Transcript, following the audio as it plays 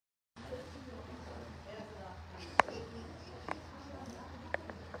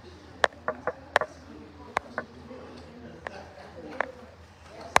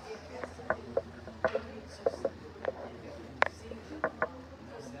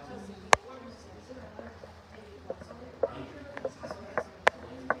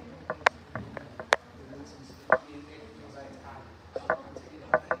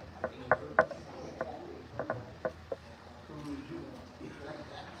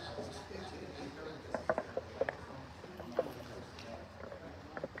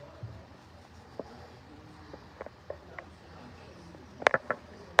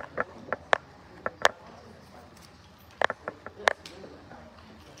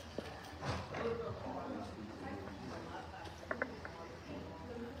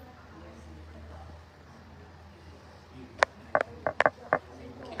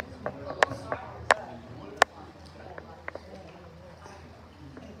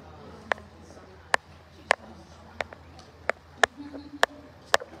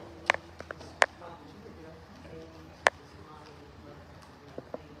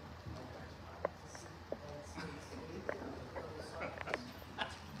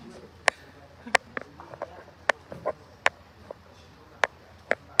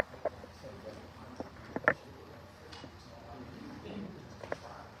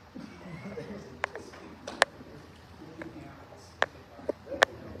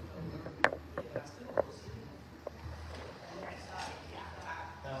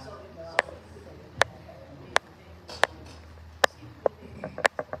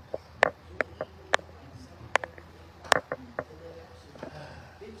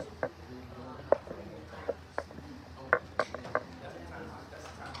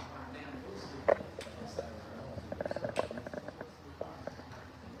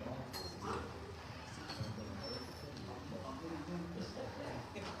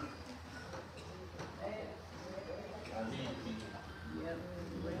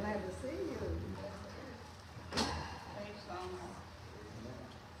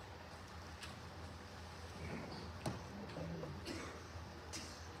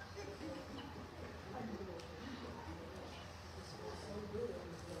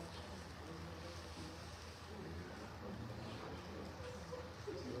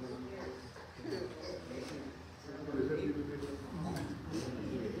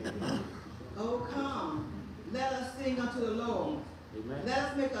sing unto the Lord. Amen. Let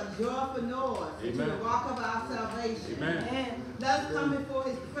us make a joyful noise to the rock of our salvation. Amen. Let us come before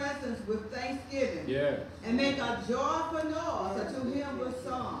his presence with thanksgiving. Yeah. And make a joyful noise unto him with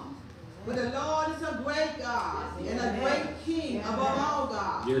songs. For the Lord is a great God and a great King above all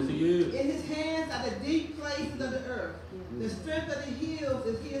gods. Yes, he is. In his hands are the deep places of the earth. The strength of the hills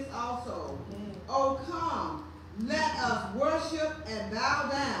is his also. Oh, come, let us worship and bow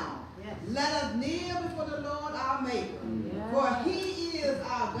down. Let us kneel before the Lord our Maker. For he is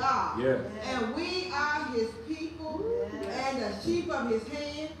our God. And we are his people and the sheep of his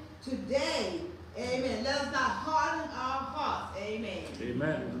hand. Today, amen. Let us not harden our hearts. Amen.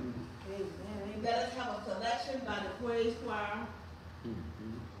 Amen. Let us have a selection by the praise choir.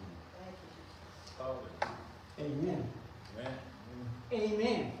 Amen. Amen.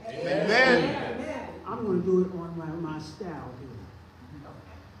 Amen. Amen. I'm going to do it on my style here.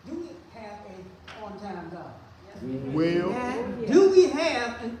 Do we have an on-time God? Well, Do we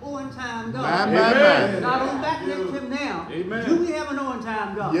have an on-time God? my. Now don't backlift him now. Amen. Do we have an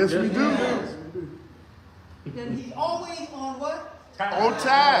on-time God? Yes, we do. Then he's always on what? On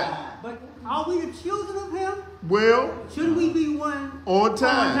time. But are we the children of him? Well, Shouldn't we be one on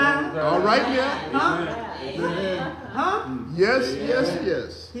time. All right, yeah. Huh? Huh? Yes, yes,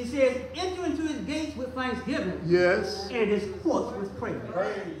 yes. He says, enter into his gates with thanksgiving Yes. and his courts with praise.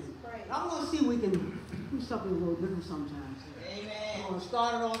 I'm going to see if we can do something a little different sometimes. Amen. I'm going to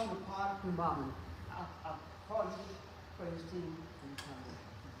start it off with a part from Bobby. I'll call you praise team. Is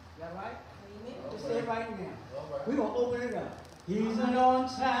that right? Just say it right now. We're going to open it up. He's an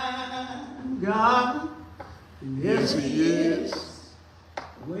on-time God. Yes, he is.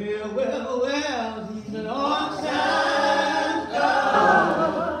 Well, he's an on-time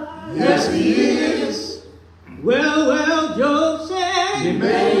God. Yes, he is. Well, Job said, He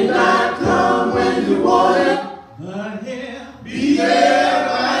may not come when you want it, but he'll be there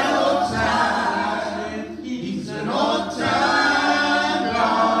right on time. He's An on-time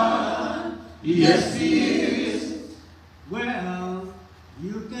God. Yes, he is. Well,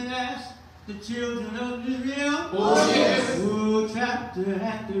 you can ask the children of Israel. Oh, yes. Who trapped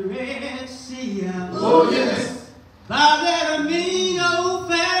at the Red Sea. Oh, yes. By that mean old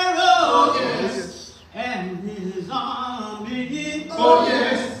Pharaoh. Oh, yes. And his army. Oh,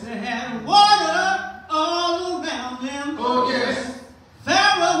 yes. They had water all around them. Oh, yes.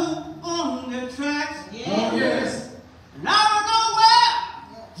 Pharaoh on their tracks. Oh, yes. And I don't know where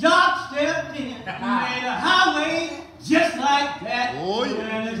Job stepped in. He made a highway just like that. Oh,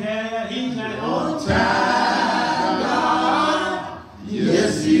 yeah. And he's an On time God.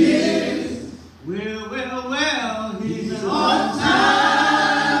 Yes, he is. Well, he's an On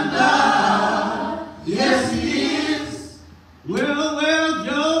time God. Yes, he is. Well,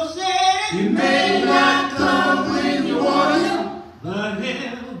 Job said, He may not come when you want him, but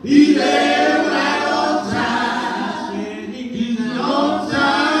he'll be there right on time. said he's an On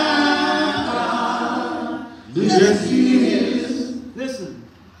time God. Yes, he is. Listen,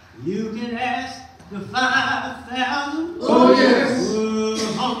 you can ask the 5,000. Oh, yes. Who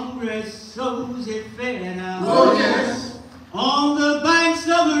hungry souls it fed out. Oh, yes. On the banks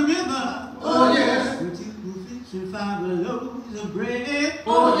of the river. Oh, yes. With 2 fish and 5 loaves of bread.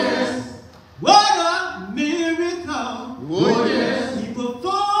 Oh, yes. What a miracle. Oh, yes. He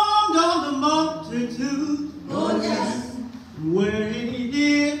performed on the multitude. Oh, yes. Where he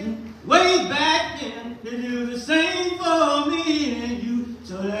did way back then to do the same for me and you.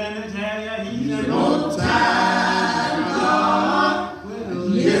 So let me tell you, he's an On time God. Well,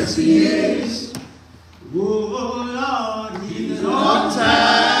 Yes, he is. oh Lord, he's an On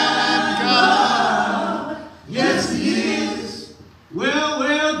time God. Yes, he is.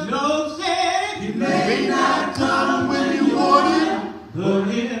 Well, Job said, He may not come when you want him, but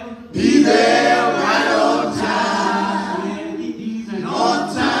he'll be there right on time. said he's an On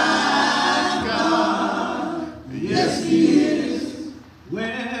time God. Yes, he is.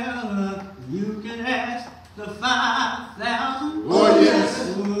 Well, you can ask the 5,000. Oh,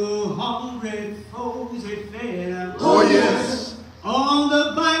 yes. Who hungry foes it fed. Oh, yes. On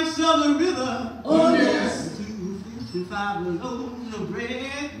the banks of the river. Oh, yes. 2 fish and 5 loaves of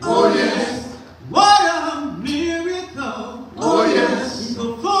bread. Oh, yes. What a miracle. Oh, yes. He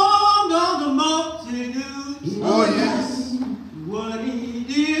performed on the multitudes. Oh, yes. What he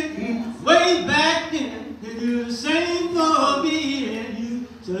did way back then to do the same for me and you.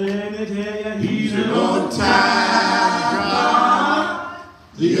 So let me tell you, he's an On time God.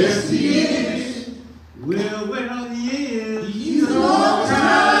 Yes, he is. Well, he is. He's an on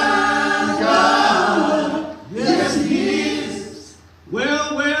time God. Yes, he is.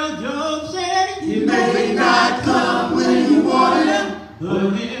 Well, Job said He may not come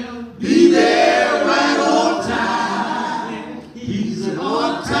but he'll be there right on time. He's an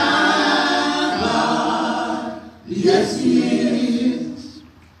on-time God. Yes, he is.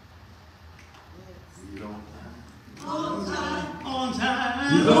 On time. On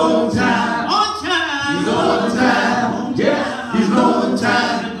time. He's on time. On time. He's on time. Yes, he's on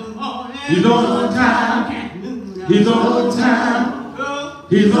time. He's on time. He's on time.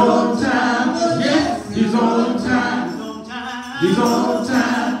 He's on time. Yes, he's on time. He's on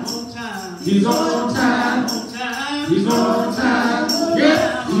time. He's on time.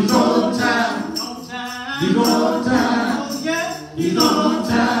 He's on time. Yes, he's on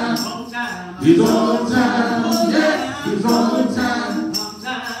time. He's on time. He's on time. He's on time. Yes, he's on time.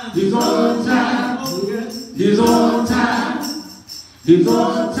 He's on time. He's on time. He's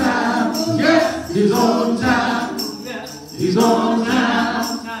on time. Yes, he's on time. He's on time.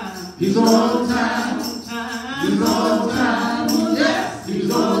 He's on time. He's on time. Yes,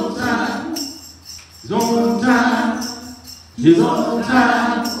 he's on time. He's on time. He's on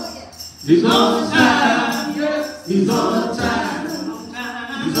time. He's on time. Yes, he's on time.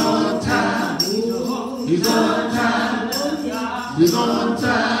 He's on time. He's on time. He's on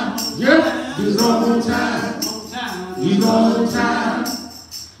time. Yes, he's on time. He's on time.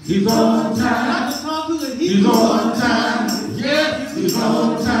 He's on time. He's on time. Yes, he's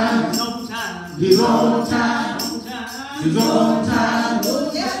on time. He's on time. He's on time.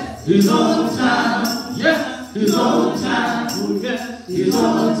 He's on time. Yes, he's on time. He's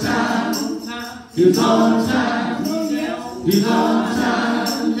on time. He's on time. He's on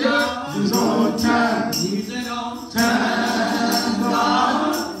time. Yes, he's on time. He's on time.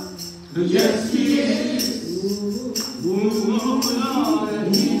 God. Yes, he is.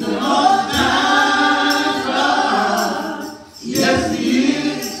 He's an on-time God. Yes, he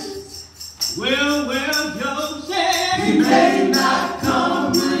is. Well, Job said he may not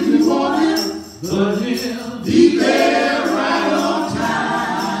come when you want him, but he'll be there right on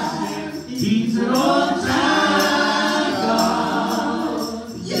time. He's an on-time God.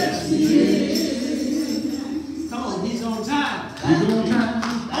 Yes, he is. Come on, he's on time. He's on time.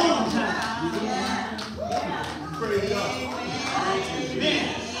 On time. Praise God. Amen.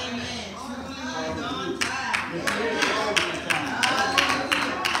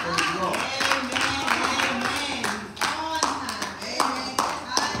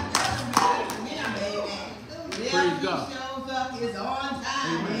 Is on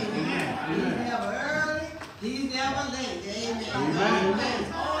time. Amen. He's never early. He's never late. Amen. He's on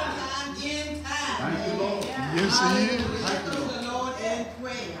time, in time. Thank you, Lord. Amen. Yes, he is. Let's go to the Lord in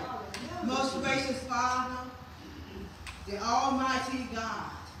prayer. Most gracious Father, the Almighty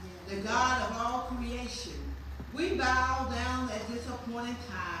God, the God of all creation, we bow down at this appointed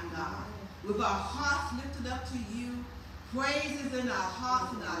time, God, with our hearts lifted up to you, praises in our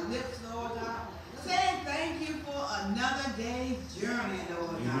hearts and our lips, Lord God. Saying thank you for another day's journey,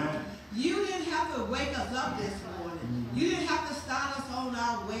 Lord God. You didn't have to wake us up this morning. You didn't have to start us on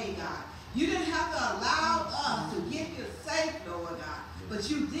our way, God. You didn't have to allow us to get you safe, Lord God. But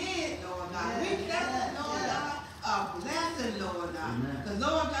you did, Lord God. We thank you, Lord God, a blessing, Lord God. Because,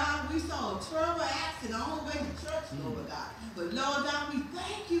 Lord God, we saw a terrible accident on the way to church, Lord God. But, Lord God, we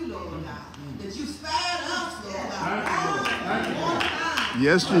thank you, Lord God, that you spared us, Lord God. One time.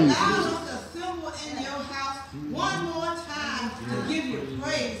 Yes, Jesus. In your house one more time to give you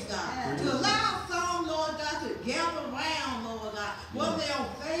praise, God. To allow some, Lord God, to gather around, Lord God, whether they're on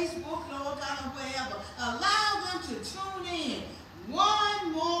Facebook, Lord God, or wherever. Allow them to tune in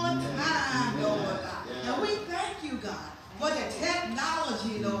one more time, Lord God. And we thank you, God, for the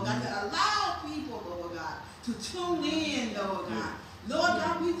technology, Lord God, that allow people, Lord God, to tune in, Lord God. Lord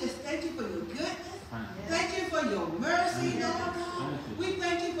God, we just thank you for your goodness. Thank you for your mercy, Lord God. We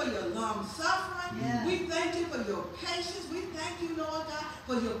thank you for your long suffering. We thank you for your patience. We thank you, Lord God,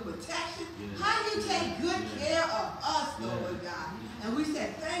 for your protection. How you take good care of us, Lord God. And we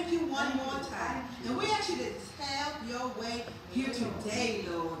say thank you one more time. And we ask you to have your way here today,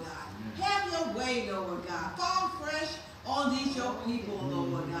 Lord God. Have your way, Lord God. Fall fresh on these your people,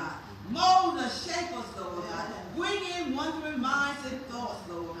 Lord God. Mold us, shape us, Lord God. Bring in wondering minds and thoughts,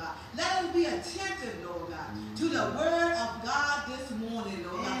 Lord God. Let us be attentive, Lord God, to the word of God this morning,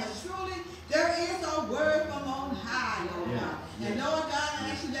 Lord God. Because truly, there is a word from on high, Lord God. And Lord God,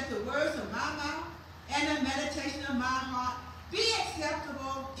 I ask you that the words of my mouth and the meditation of my heart be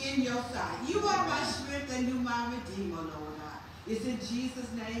acceptable in your sight. You are my strength and you my redeemer, Lord God. It's in Jesus'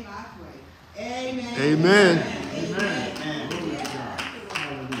 name I pray. Amen. Amen. Amen. Amen.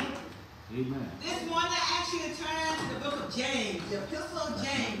 Amen. This morning I ask you to turn to the book of James, the epistle of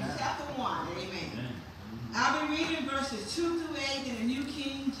James, chapter 1. Amen. I'll be reading verses 2 through 8 in the New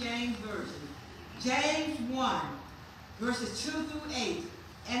James Version. James 1, verses 2 through 8.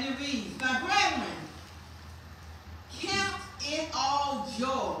 And it reads, my brethren, count it all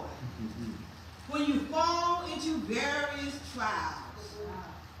joy when you fall into various trials,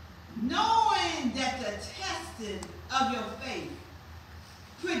 knowing that the testing of your faith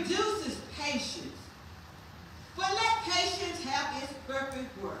produces patience. But let patience have its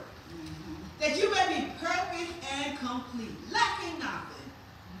perfect work, that you may be perfect and complete, lacking nothing.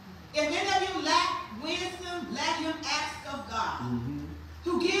 If any of you lack wisdom, let him ask of God,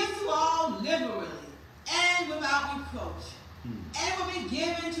 who gives to all liberally and without reproach, and it will be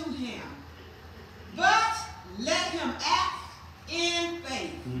given to him. But let him act in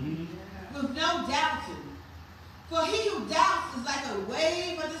faith, with no doubting. For he who doubts is like a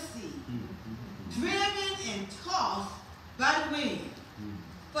wave of the sea, driven and tossed by the wind.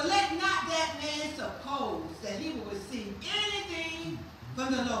 For let not that man suppose that he will receive anything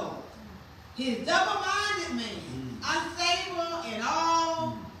from the Lord. He is double-minded man, unstable in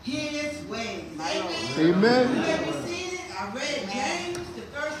all his ways. Amen. Amen. You may be seated. I read James, the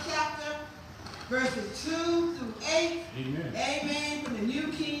first chapter, verses 2 through 8. Amen. Amen. From the New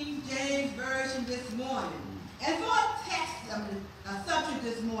King James Version this morning. And for a text, a subject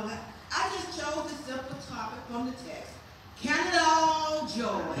this morning, I just chose a simple topic from the text. Count it all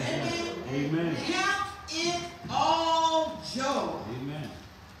joy. Amen. Amen. Count it all joy. Amen.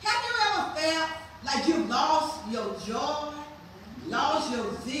 Have you ever felt like you lost your joy, lost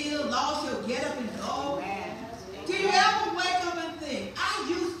your zeal, lost your get up and go? Do you ever wake up and think, I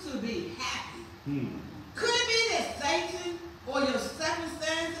used to be happy? Could it be that Satan or your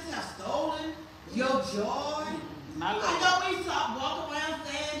circumstances have stolen your joy? I know we walk around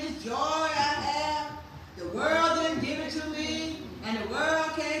saying this joy I have, the world didn't give it to me, and the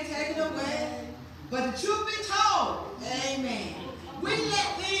world can't take it away. But the truth be told, amen, we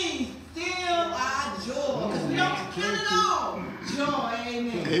let things steal our joy, because we don't count it all joy,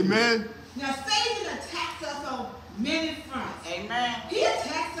 amen. Amen. Now, Satan attacks us on many fronts. Amen. He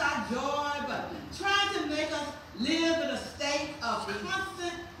attacks our joy, but trying to make us live in a state of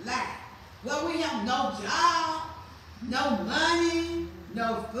constant lack, where we have no job, no money,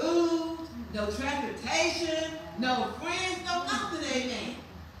 no food, no transportation, no friends, no nothing, amen.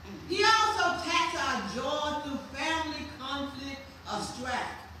 He also attacks our joy through family conflict or strife,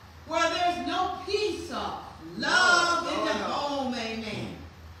 where there's no peace or love in the home, amen.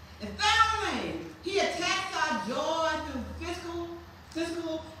 And finally, he attacks our joy through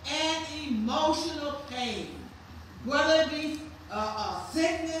physical and emotional pain, whether it be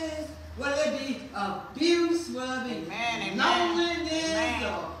sickness, whether it be abuse, whether it be loneliness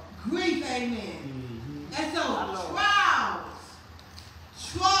or grief, amen. And so trials,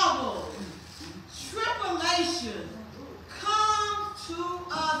 troubles, tribulation come to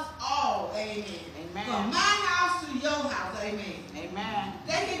us all, amen. From my house to your house, amen. Amen.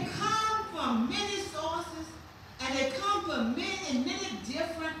 They can come from many sources, and they come from in many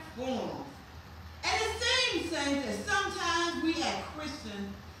different forms. And it seems, saints, that sometimes we as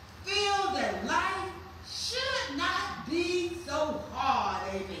Christians feel that life should not be so hard,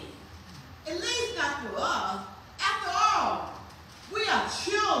 amen. At least not for us. After all, we are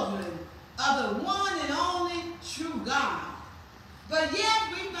children of the one and only true God. But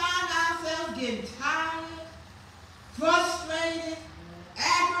yet we find ourselves getting tired, frustrated,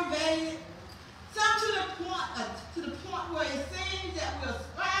 aggravated, some to the point where it seems that we're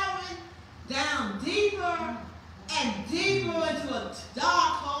spiraling down deeper and deeper into a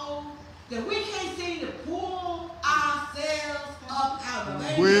dark hole that we can't seem to pull ourselves up out of.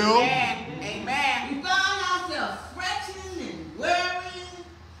 Amen. We find ourselves fretting and worrying.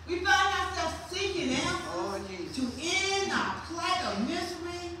 We find ourselves seeking answers to end our plight of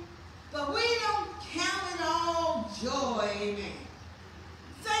misery. But we don't count it all joy, amen.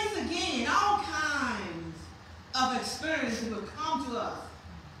 Saints, again, all kinds of experiences will come to us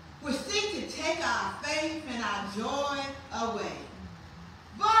which seek to take our faith and our joy away.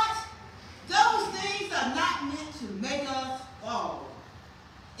 But those things are not meant to make us fall.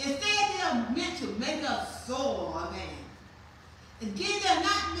 Instead, they are meant to make us soar, amen. Again, they're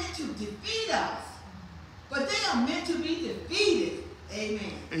not meant to defeat us, but they are meant to be defeated,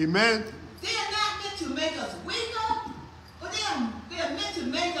 amen. Amen. They are not meant to make us weaker, but they are meant to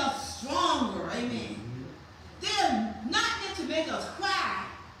make us stronger, amen. They are not meant to make us cry,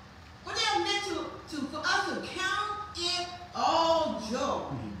 but they are meant for us to count it all joy.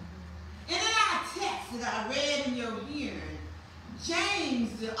 And in our text that I read in your hearing,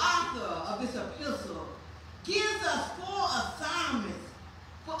 James, the author of this epistle, gives us 4 assignments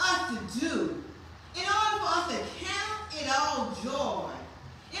for us to do in order for us to count it all joy,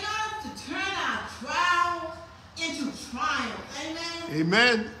 in order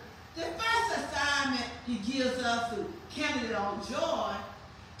Amen. The first assignment he gives us to count it all joy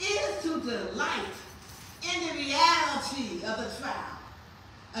is to delight in the reality of the trial.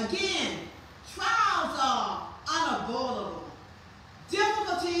 Again, trials are unavoidable.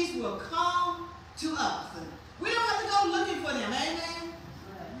 Difficulties will come to us. We don't have to go looking for them, amen?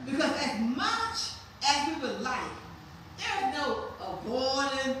 Because as much as we would like, there's no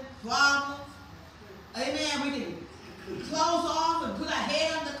avoiding problems. Amen. We can close off and put our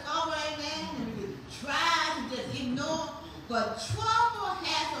head under cover, amen, and we can try to just ignore. But trouble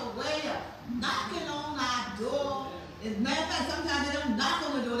has a way of knocking on our door. As a matter of fact, sometimes they don't knock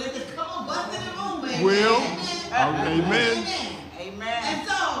on the door, they just come on, bust in the room, amen. Will. Amen. Amen. Amen. And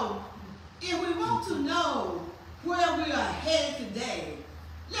so, if we want to know where we are headed today,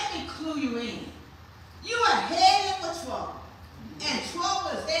 let me clue you in. You are headed for trouble, and trouble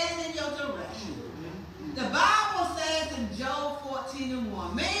is headed in your direction. The Bible says in Job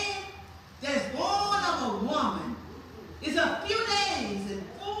 14:1, man that is born of a woman is a few days and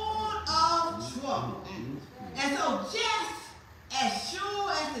full of trouble. And so just as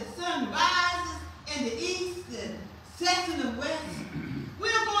sure as the sun rises in the east and sets in the west, we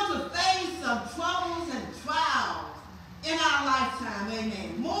are going to face some troubles and trials in our lifetime,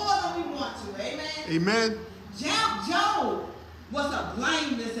 amen. More than we want to, amen. Amen. Job was a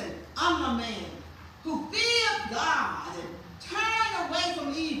blameless and honorable man who feared God and turned away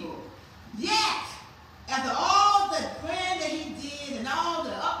from evil. Yet, after all the praying that he did and all the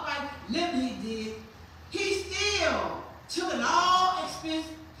upright living he did, he still took an all-expense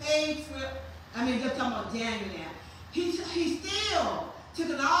paid trip. I mean, just talking about Daniel now. He still took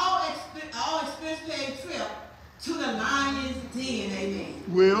an all-expense paid trip to the lion's den, amen.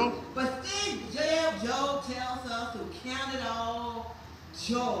 Will. But still, Job tells us to count it all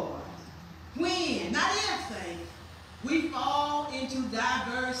joy. When, not if, saints, we fall into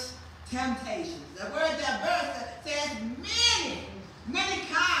diverse temptations. The word diverse says many, many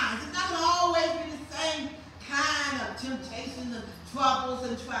kinds. It's not going to always be the same kind of temptations and troubles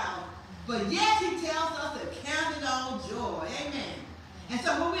and trials. But yet he tells us to count it all joy. Amen. And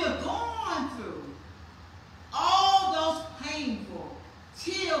so when we are going through all those painful,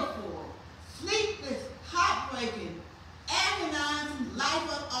 tearful, sleepless, heartbreaking, agonizing,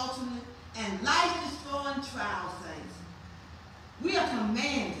 life-altering, and life-destroying trials, saints, we are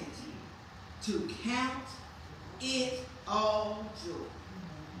commanded to count it all joy.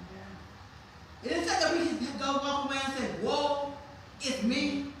 It isn't that we can go walk around and say, whoa, it's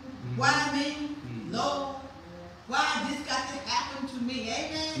me. Why me? Lord, why this got to happen to me?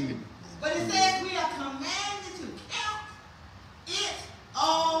 Amen. But it says we are commanded to count it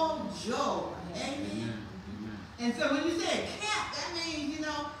all joy. Amen. And so when you say count, that means,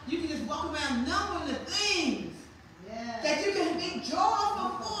 you can just walk around numbering the things that you can be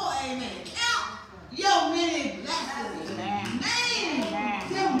joyful for. Amen. Count your many blessings. Name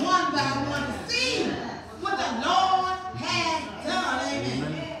them one by one to see what the Lord has done.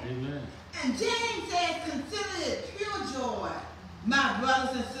 Amen. And James says, consider it pure joy, my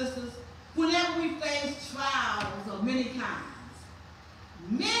brothers and sisters, whenever we face trials of many kinds.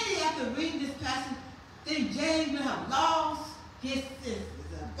 Many, after reading this passage, think James may have lost his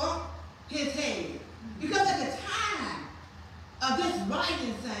senses and bumped his head. Because at the time of this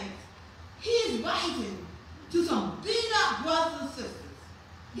writing, saints, he is writing to some beat-up brothers and sisters.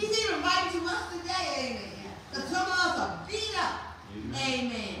 He's even writing to us today, amen. Because some of us are beat up,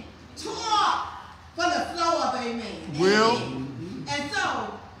 amen. Tore up for the flow of amen. Will. Amen. And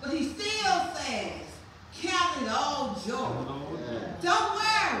so, but he still says, count it all joy. Don't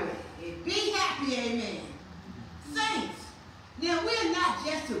worry. Be happy, amen. Saints, now we're not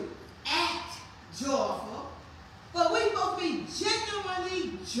just to act joyful, but we're supposed to be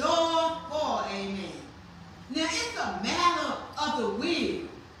genuinely joyful, amen. Now it's a matter of the will,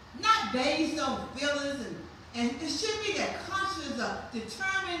 not based on feelings, and it should be the conscious of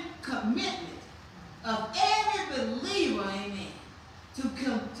determined commitment of every believer, amen, to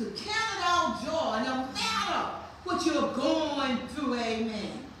count it all joy, no matter what you're going through,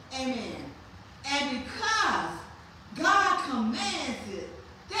 amen. Amen. And because God commands it,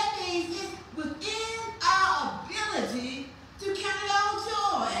 that means it's within our ability to count it all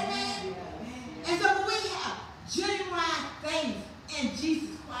joy. Amen. And so when we have genuine faith in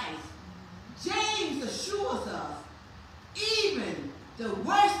Jesus Christ, James assures us even the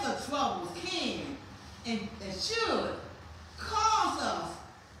worst of troubles can and should cause us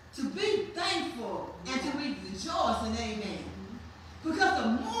to be thankful and to be rejoicing. Amen. Because the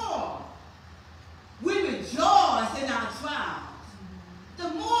more we rejoice in our trials, the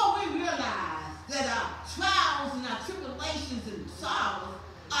more we realize that our trials and our tribulations and sorrows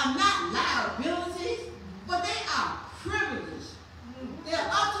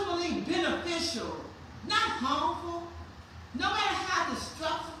beneficial, not harmful, no matter how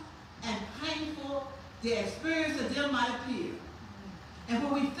destructive and painful the experience of them might appear. And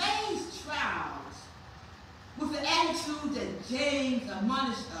when we face trials with the attitude that James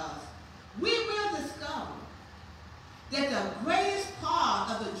admonished us, we will discover that the greatest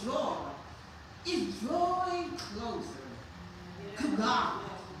part of the joy is drawing closer to God,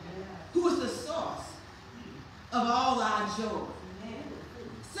 who is the source of all our joy.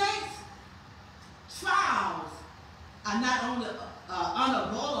 Saints, trials are not only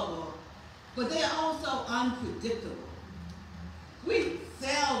unavoidable, but they are also unpredictable. We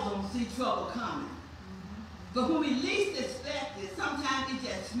seldom see trouble coming, but when we least expect it, sometimes it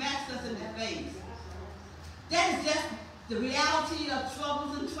just smacks us in the face. That is just the reality of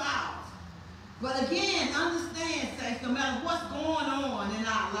troubles and trials. But again, understand, saints, no matter what's going on in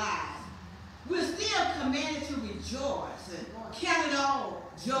our lives, we're still commanded to rejoice and count it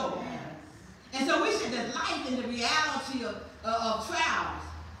all joy. And so we should delight in the reality of trials,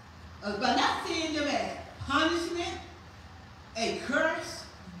 but not seeing them as punishment, a curse,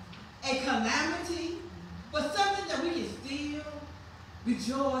 a calamity, but something that we can still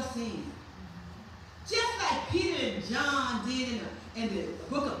rejoice in. Just like Peter and John did in the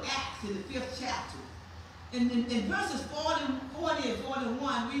book of Acts in the 5th chapter. In verses 40 and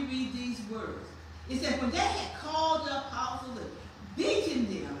 41, we read these words. It says, when they had called the apostles and beaten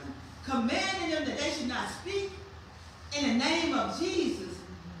them and commanding them that they should not speak in the name of Jesus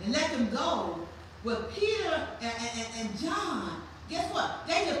and let them go, with Peter and John, guess what?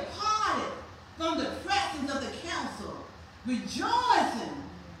 They departed from the presence of the council, rejoicing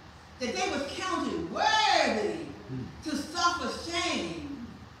that they was counted worthy to suffer shame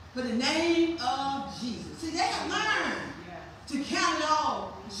for the name of Jesus. See, they have learned to count it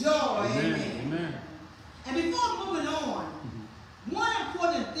all joy. Amen. Amen. And before moving on, one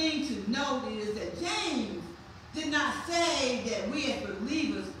important thing to note is that James did not say that we as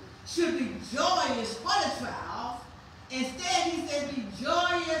believers should be joyous for the trials. Instead, he said be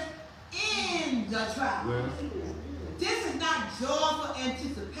joyous in the trials. Well, this is not joyful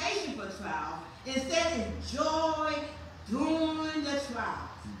anticipation for trials. Instead, it's joy during the trials.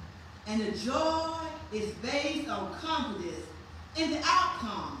 And the joy is based on confidence in the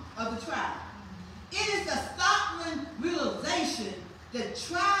outcome of the trial. It is the startling realization that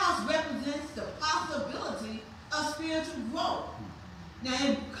trials represents the possibility of spiritual growth. Now,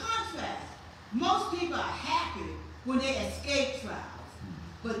 in contrast, most people are happy when they escape trials.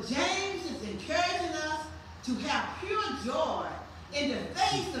 But James is encouraging us to have pure joy in the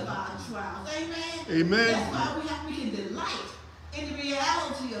face of our trials. Amen? Amen. That's why we can delight in the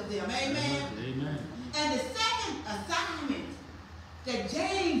reality of them. Amen? Amen. And the second assignment that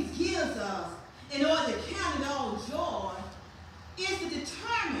James gives us in order to count it all joy is to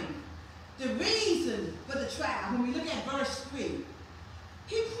determine the reason for the trial. When we look at verse 3,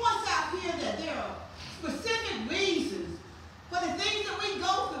 he points out here that there are specific reasons for the things that we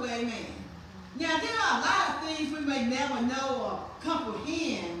go through. Amen. Now, there are a lot of things we may never know or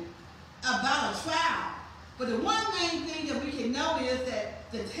comprehend about a trial. But the one main thing that we can know is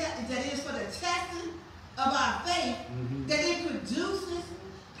that that is for the testing of our faith, that it produces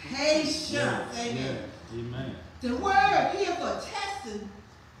patience. Amen. Amen. The word here for testing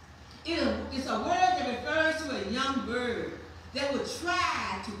is a word that refers to a young bird that would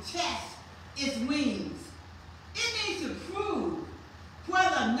try to test its wings. It means to prove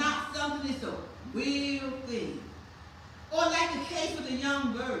whether or not something is a real thing. Or like the case with a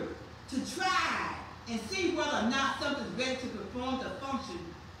young bird, to try and see whether or not something is ready to perform the function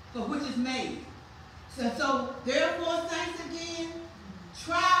for which it's made. So therefore, saints, again,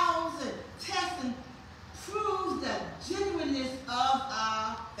 trials and testing proves the genuineness of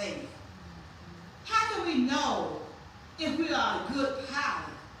our faith. How can we know if we are a good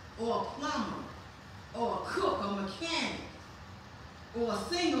pilot or a plumber or a cook or mechanic or a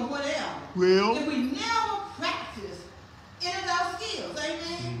singer or whatever? Well, if we never practice any of our skills,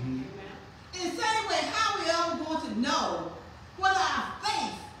 amen? In the same way, how are we ever going to know whether our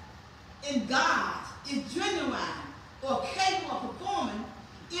faith in God is genuine or capable of performing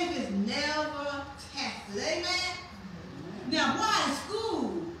if it's never tested? Amen? Now, while in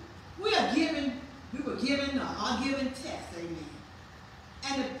school, we were given tests, amen.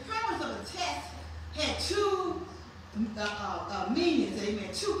 And the purpose of the test had two meanings, amen,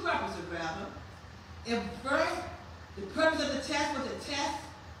 two purposes rather. At first, the purpose of the test was to test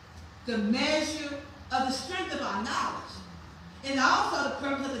the measure of the strength of our knowledge. And also the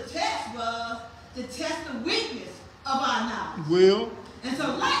purpose of the test was to test the weakness of our knowledge. Well. And so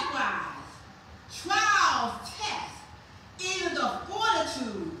likewise, trials test either the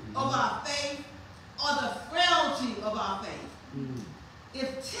fortitude of our faith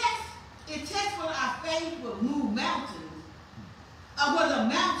It tests whether our faith will move mountains or whether the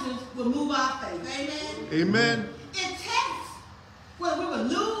mountains will move our faith. Amen? Amen. It tests whether we will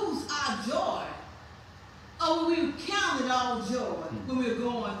lose our joy or when we count it all joy when we're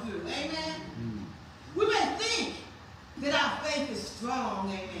going through. Amen? We may think that our faith is strong.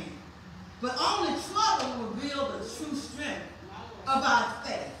 Amen. But only trouble will reveal the true strength of our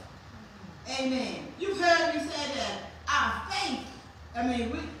faith. Amen. You've heard me say that our faith,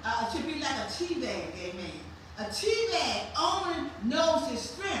 should be like a tea bag. Amen. A tea bag only knows its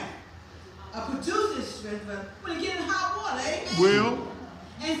strength, produces strength, but when it gets in hot water. Amen. Well.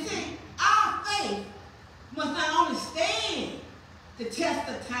 And see, our faith must not only stand the test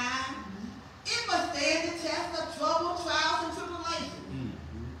of time, it must stand the test of trouble, trials, and tribulations.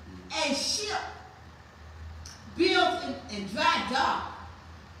 A ship built in dry dock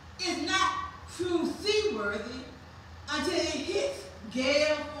is not true seaworthy until it hits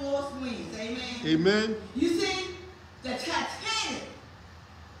gale force winds. Amen. Amen. You see, the Titanic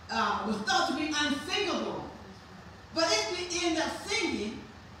was thought to be unsinkable, but it ended up sinking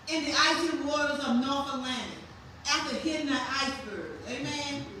in the icy waters of North Atlantic after hitting an iceberg.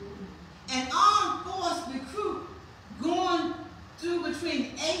 Amen. An armed force recruit going through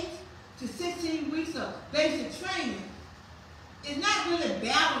between 8 to 16 weeks of basic training is not really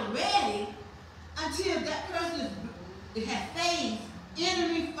battle ready until that person has faced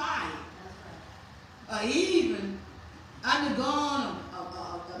enemy fire or even undergone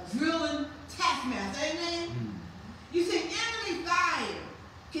a drilling taskmaster. Amen. You see, enemy fire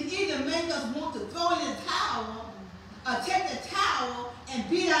can either make us want to throw in the towel or take the towel and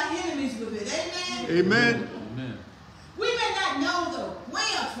beat our enemies with it. Amen. Amen. Amen. We may not know the way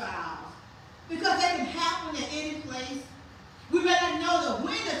of trials because they can happen at any place. We may not know the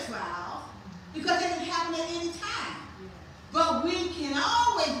when of trials because they can happen at any time. But we can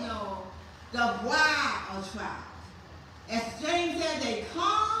always know the why of trials. As James said, they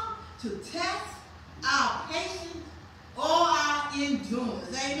come to test our patience or our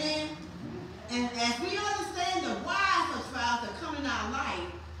endurance. Amen. And as we understand the why of trials that come in our life,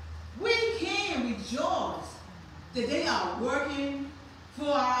 we can rejoice that they are working for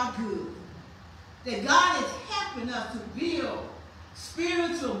our good. That God is helping us to build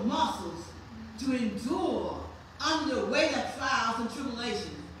spiritual muscles to endure under the weight of trials and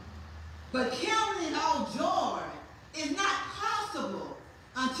tribulations. But counting it all joy is not possible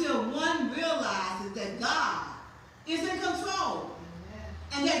until one realizes that God is in control.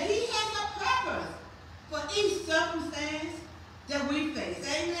 And that he has a purpose for each circumstance that we face.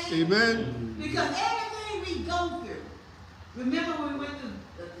 Amen? Amen. Because everything we go through, remember when we went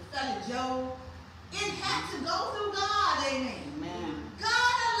to study Job, it had to go through God. Amen. Amen.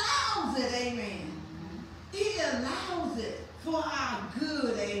 God allows it. Amen. He allows it for our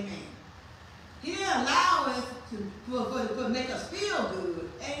good. Amen. He didn't allow us to make us feel good.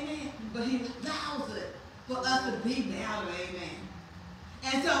 Amen. But he allows it for us to be better. Amen.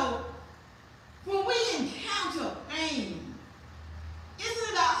 And so, when we encounter pain,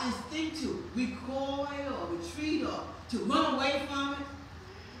 isn't it our instinct to recoil or retreat or to run away from it?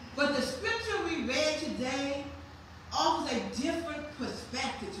 But the scripture we read today offers a different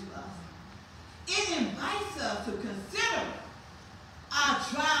perspective to us. It invites us to consider our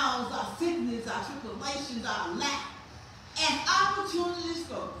trials, our sickness, our tribulations, our lack, as opportunities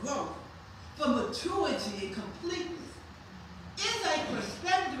for growth, for maturity and completeness. It's a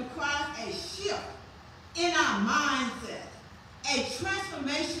perspective that requires a shift in our mindset, a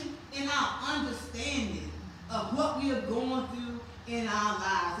transformation in our understanding of what we are going through in our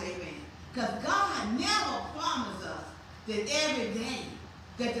lives. Amen. Because God never promised us that every day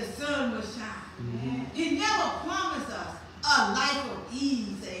that the sun will shine. He never promised us a life of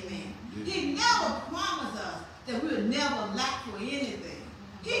ease. Amen. He never promised us that we would never lack for anything.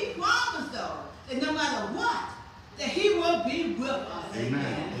 He promised, though, that no matter what, that he will be with us.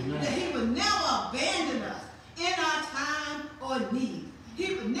 Amen. Amen. That he would never abandon us in our time or need.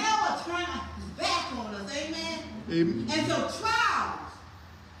 He would never turn his back on us. Amen. Amen. And so trials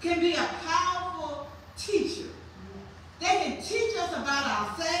can be a powerful teacher. They can teach us about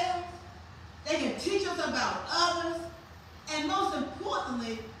ourselves. They can teach us about others. And most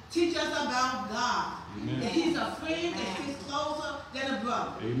importantly, teach us about God. Amen. That he's a friend that sticks closer than a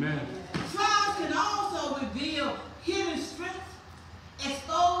brother. Amen. Trials can also reveal hidden strengths,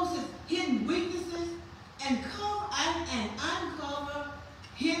 expose his hidden weaknesses, and uncover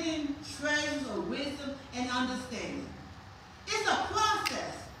hidden treasures of wisdom and understanding. It's a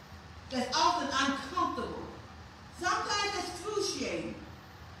process that's often uncomfortable, sometimes excruciating,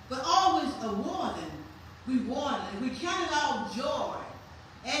 but always rewarding. We count it all joy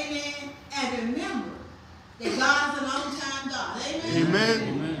Amen. And remember that God is an on-time God. Amen. Amen.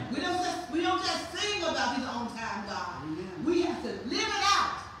 Amen. We don't just sing about his on-time God. We have to live it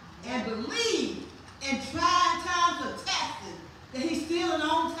out and believe in trying times of testing that he's still an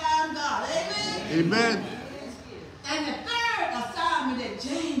on-time God. Amen. Amen. And the third assignment that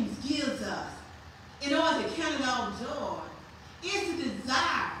James gives us in order to count it all joy is to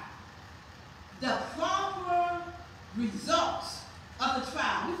desire the proper results of the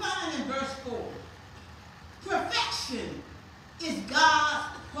trial. We find it in verse 4. Perfection is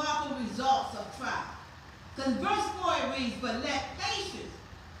God's proper results of trial. Because verse 4 it reads, but let patience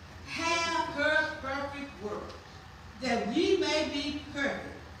have her perfect work, that ye may be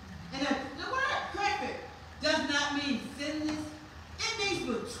perfect. And the word perfect does not mean sinless. It means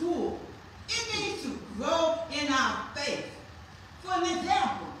mature. It means to grow in our faith. For an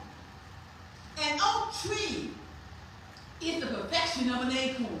example, an oak tree is the perfection of an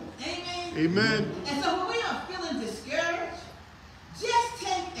acorn. Amen? Amen. And so when we are feeling discouraged, just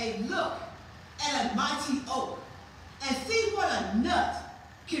take a look at a mighty oak and see what a nut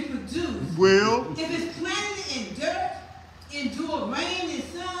can produce. Well, if it's planted in dirt, endure rain and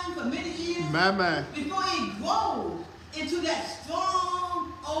sun for many years, my. before it grows into that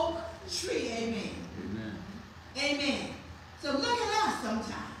strong oak tree. Amen. Amen. Amen. So look at us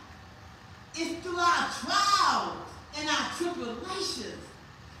sometimes. It's through our trials and our tribulations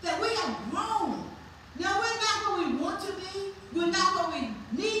that we have grown. Now, we're not what we want to be. We're not what we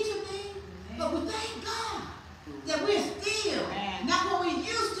need to be. But we thank God that we're still not what we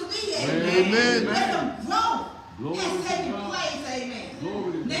used to be. Amen. There's some growth has taken place.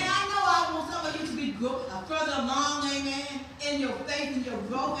 Amen. Now, I know I want some of you to be further along, amen, in your faith and your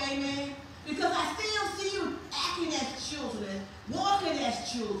growth, amen. Because I still see you acting as children, walking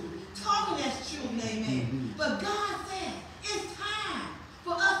as children, talking as children, amen. But God said it's time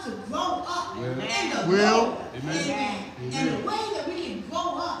for us to grow up in the Lord. Amen. And the way that we can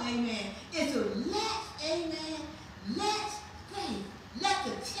grow up, amen, is to let faith, let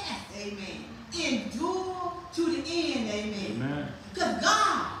the test, amen, endure to the end, amen. Because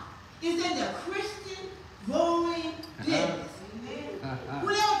God is in the Christian growing business.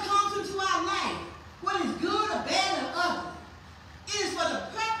 Whatever comes into our life, what is good or bad or ugly, it is for the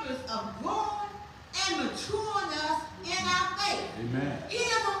purpose of growing and maturing us in our faith. Amen. He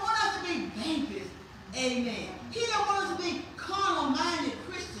doesn't want us to be babies. Amen. He doesn't want us to be carnal-minded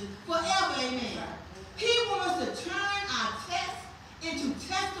Christians forever. Amen. He wants us to turn our tests into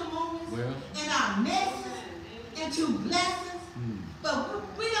testimonies and our messes into blessings.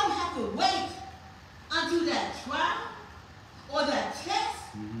 But we don't have to wait until that trial or that test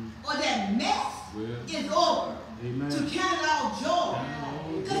or that mess is over to count it all joy.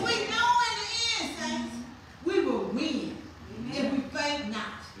 Because we know in the end, saints, we will win if we faint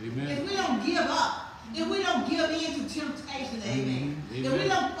not. If we don't give up. If we don't give in to temptation, amen. If we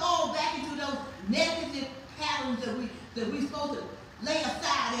don't fall back into those negative patterns that we're supposed to lay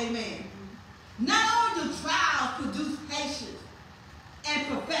aside, amen. Not only do trials produce patience and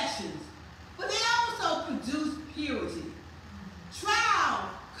perfections, but they also produce purity. Trials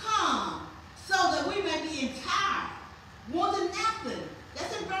come so that we may be entire, wanting nothing.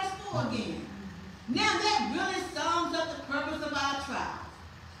 That's in verse 4 again. Now that really sums up the purpose of our trials.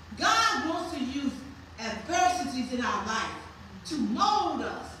 God wants to use adversities in our life to mold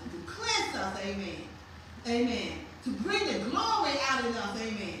us, to cleanse us, amen. Amen. To bring the glory out in us,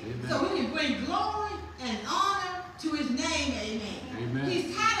 amen. So we can bring glory and honor to his name, amen.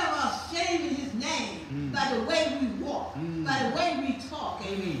 He's tired of us shaming his name by the way we walk, by the way we talk,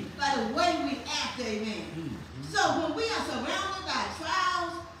 amen. By the way we act, amen. So when we are surrounded by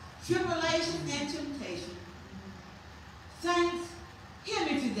trials, tribulations, and temptation, saints, hear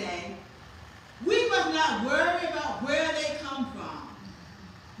me today. We must not worry about where they come from.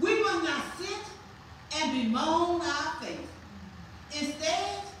 We must not sit and bemoan our faith.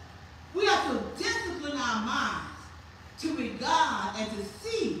 Instead, we have to discipline our minds to regard and to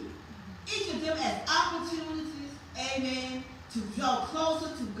see each of them as opportunities, amen, to draw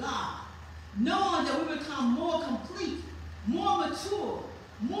closer to God, knowing that we become more complete, more mature,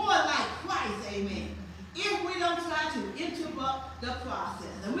 more like Christ, amen, if we don't try to interrupt the process.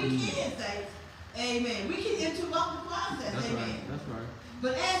 And we can say, amen, we can interrupt the process, That's amen. right. That's right.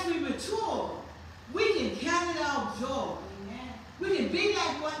 But as we mature, we can count it all joy. Amen. We can be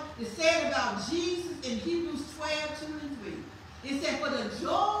like what is said about Jesus in Hebrews 12, 2 and 3. It said, for the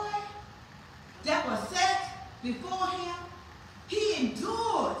joy that was set before him, he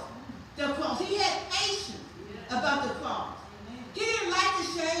endured the cross. He had patience about the cross. He didn't like the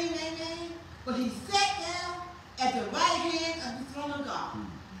shame, amen, but he sat down at at the right hand of the throne of God.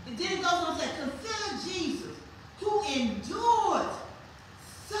 And then it goes on to say, consider Jesus, who endured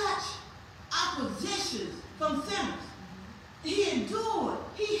such oppositions from sinners. He endured.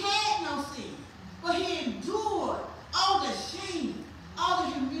 He had no sin, but he endured all the shame, all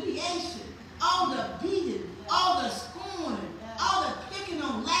the humiliation, all the beating, all the scorning, all the picking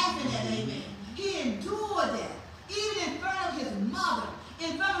on, laughing at, amen. He endured that, even in front of his mother,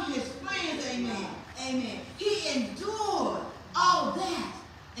 in front of his friends, amen. Amen. He endured all that,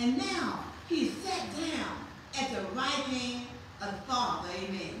 and now he's sat down at the right hand of the Father,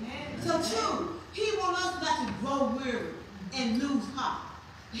 amen. Amen. So too, he wants us not to grow weary and lose heart.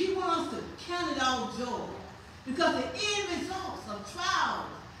 He wants us to count it all joy, because the end results of trials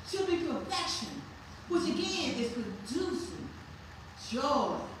should be perfection, which again is producing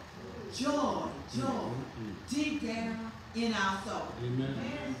joy, joy, joy, deep down in our soul.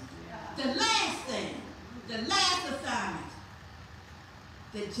 Amen. The last thing, the last assignment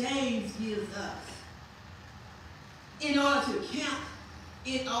that James gives us in order to count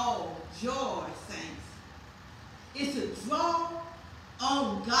it all joy, saints, is to draw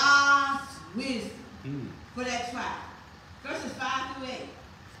on God's wisdom for that trial. Verses 5 through 8.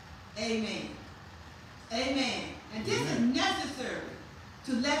 Amen. Amen. And this is necessary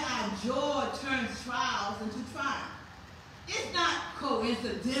to let our joy turn trials into triumph. It's not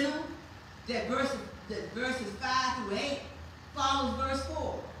coincidental that verses 5 through 8 follows verse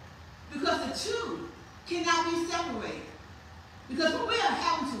 4. Because the two cannot be separated. Because when we are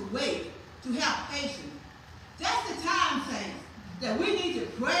having to wait to have patience, that's the time, saints, that we need to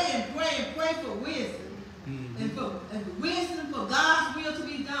pray and pray and pray for wisdom. And for wisdom for God's will to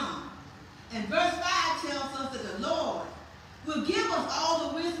be done. And verse 5 tells us that the Lord will give us all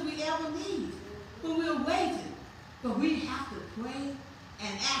the wisdom we ever need when we're waiting. But we have to pray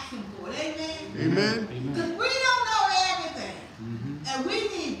and ask him for it. Amen? Amen. Because we don't know everything. And we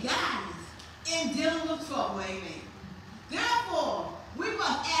need guidance in dealing with trouble. Amen. Therefore, we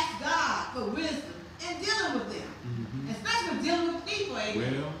must ask God for wisdom in dealing with them. Especially dealing with people.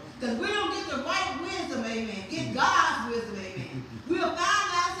 Amen. Because we don't get the right wisdom. Amen. Get God's wisdom. Amen. We'll find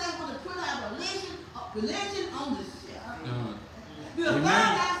ourselves going to put our religion on the shelf. We'll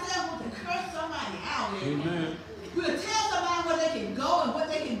find ourselves going to curse somebody out. Amen. We'll tell somebody where they can go and what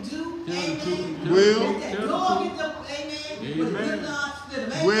they can do. Amen. Will. Let that door get them, amen. With the good God's spirit.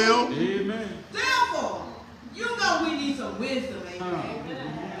 Amen. Will. Amen. Therefore, you know we need some wisdom.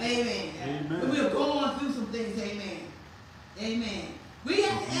 Amen. Amen. Amen. We're going through some things. Amen. Amen. We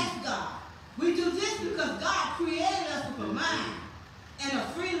have to ask God. We do this because God created us with a mind and a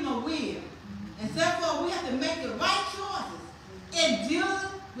freedom of will. And therefore, we have to make the right choices in dealing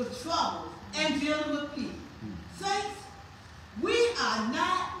with troubles and dealing with people. Saints, we are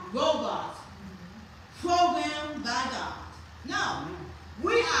not robots programmed by God. No,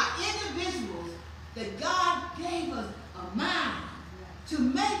 we are individuals that God gave us a mind to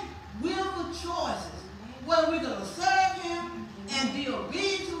make willful choices, whether we're going to serve him and be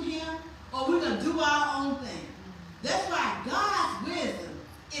obedient to him, or we're going to do our own thing. That's why God's wisdom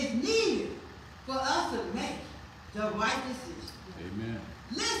is needed for us to make the right decision. Amen.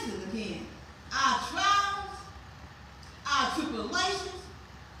 Listen again. Our trials, our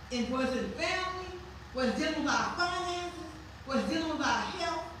tribulations, whether it's family, whether it's dealing with our finances, whether it's dealing with our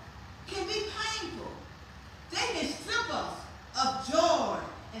health, can be painful. They can strip us of joy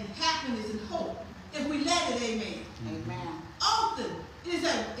and happiness and hope if we let it. Amen. Amen. Often, it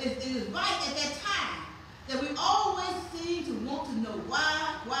is right at that time that we always seem to want to know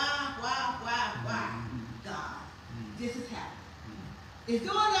why, God, this is happening. It's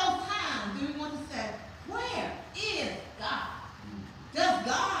during those times that we want to say, where is God? Does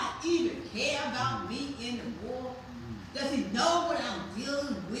God even care about me in the war? Does he know what I'm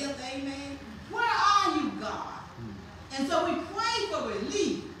dealing with? Amen. Where are you, God? And so we pray for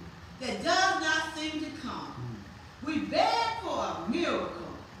relief that does not seem to come. We beg for a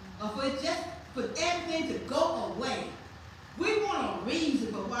miracle, or for everything to go away. We want a reason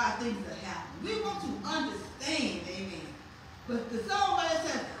for why things are happening. We want to understand, amen. But the somebody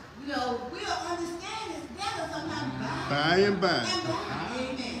says, we'll understand this better sometime By and by.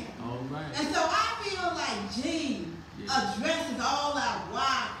 Amen. All right. And so I feel like James addresses all our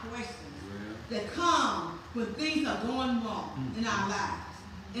wide questions that come when things are going wrong in our lives,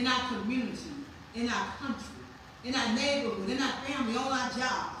 in our community, in our country, in our neighborhood, in our family, on our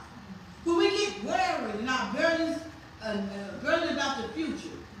job. When we get worried and our burdens about the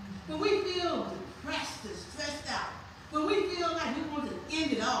future, when we feel depressed and stressed out, when we feel like we want to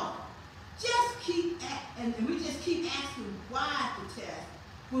end it all, and we just keep asking why to test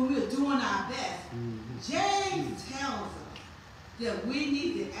when we're doing our best. James tells us that we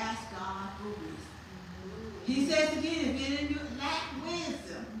need to ask God for wisdom. He says again, if any of you lack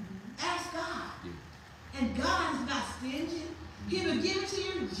wisdom, ask God. And God is not stingy. He will give it to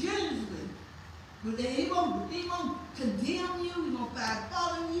you generously. But he won't condemn you. He won't find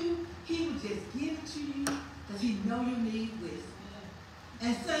fault in you. He will just give it to you because he knows you need wisdom.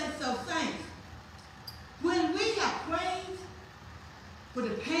 And so saints, when we have prayed for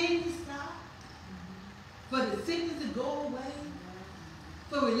the pain to stop, for the sickness to go away,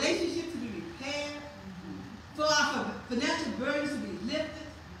 for relationships to be repaired, for our financial burdens to be lifted,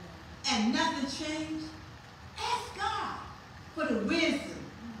 and nothing changed, ask God for the wisdom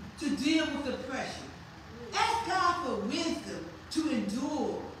to deal with the pressure. Ask God for wisdom to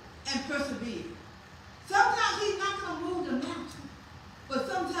endure and persevere. Sometimes he's not going to move the mountain, but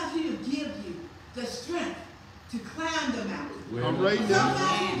sometimes he'll give you the strength to climb the mountain. I'm right now.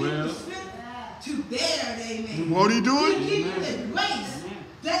 Sometimes he'll give you the strength to bear it, amen. Won't he do it? He'll give you the grace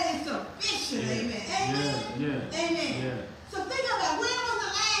that is sufficient, amen. Amen. Amen. So think about, when was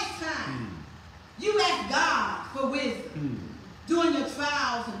the last time you asked God for wisdom during your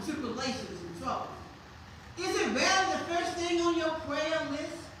trials and tribulations and troubles? Is it rarely the first thing on your prayer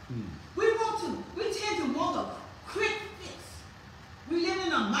list? We tend to want a quick fix. We live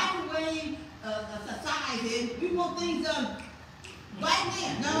in a microwave society. We want things done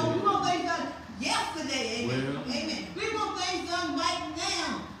right now. No, we want things done yesterday. Amen. Amen. We want things done right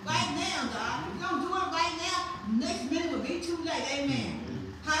now. Right now, God. If you don't do it right now, next minute will be too late.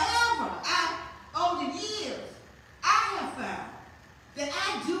 Amen. However, over the years, I have found that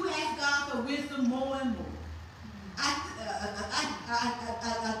I do ask God for wisdom more and more. I think that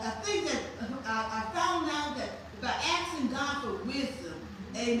I found out that by asking God for wisdom,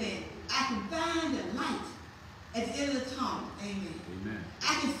 amen, I can find the light at the end of the tunnel, amen.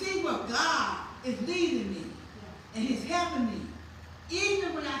 I can see where God is leading me, and he's helping me,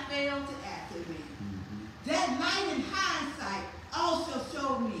 even when I fail to act, amen. That light in hindsight also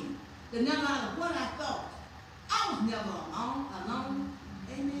showed me that no matter what I thought, I was never alone,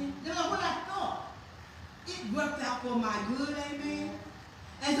 amen. No matter what I thought, it worked out for my good, amen.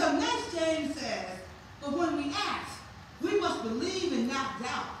 And so next James says, but when we ask, we must believe and not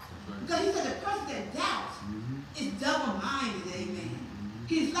doubt. Because he said the person that doubts is double-minded, amen.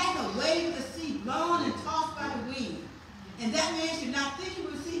 He's like a wave of the sea, blown and tossed by the wind. And that man should not think he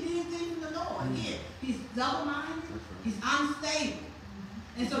will receive anything from the Lord. Again, he's double-minded, he's unstable.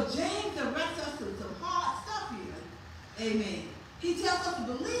 And so James directs us to some hard stuff here, amen. He tells us to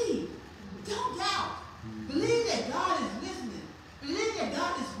believe, don't doubt. Believe that God is listening. Believe that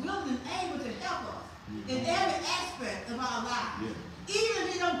God is willing and able to help us in every aspect of our lives. Even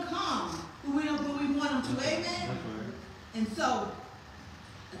if they don't come when we want them to, amen? And so,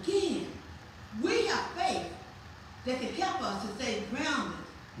 again, we have faith that can help us to stay grounded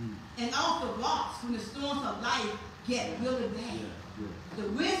and off the rocks when the storms of life get really bad. The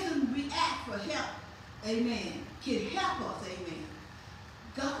wisdom we ask for help, amen, can help us, amen.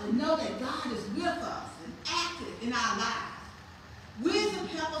 God, to know that God is with us and active in our lives. Wisdom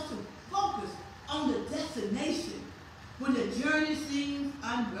helps us to focus on the destination when the journey seems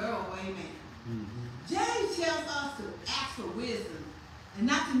unbearable, amen. James tells us to ask for wisdom and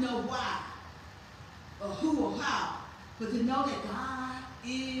not to know why or who or how, but to know that God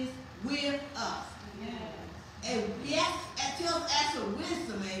is with us. And yes, it tells us ask for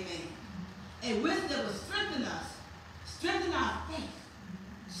wisdom, amen. And wisdom that will strengthen us, strengthen our faith,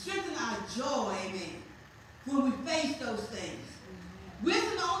 strengthen our joy, amen, when we face those things.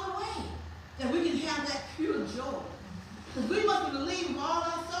 Wisdom the only way that we can have that pure joy. Because we must believe with all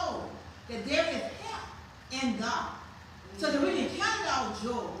our soul that there is help in God. So that we can count it our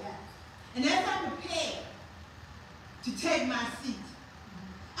joy. And as I prepare to take my seat,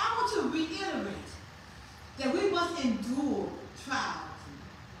 I want to reiterate that we must endure trials,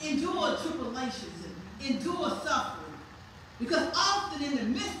 endure tribulations, and endure suffering. Because often in the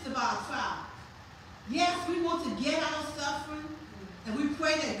midst of our trials, yes, we want to get out of suffering, and we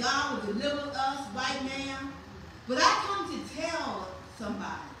pray that God will deliver us right now. But I come to tell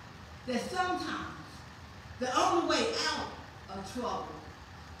somebody that sometimes the only way out of trouble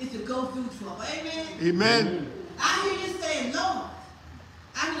is to go through trouble. Amen? Amen. I hear you saying, Lord,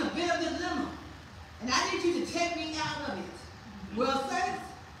 I'm in a bit of a dilemma, and I need you to take me out of it. Well, saints,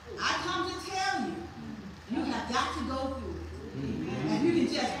 I come to tell you, you have got to go through it. And you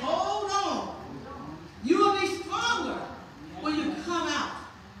can just hold on. You will be stronger when you come out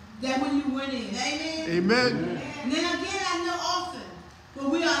than when you went in. Amen? Amen. And then again, I know often when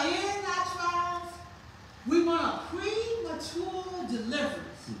we are in our trials, we want a premature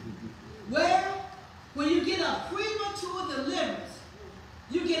deliverance. Well, when you get a premature deliverance,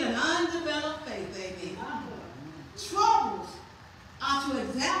 you get an undeveloped faith, amen. Troubles are to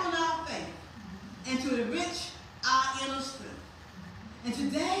examine our faith and to enrich our inner strength. And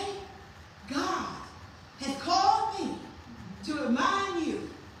today, God has called me to remind you,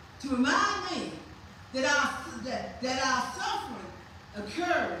 to remind me that our suffering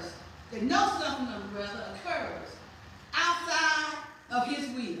occurs, that no suffering rather occurs outside of his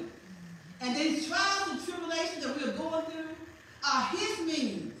will. And these trials and tribulations that we're going through are his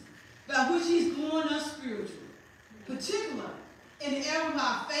means by which he's growing us spiritually, particularly in the area of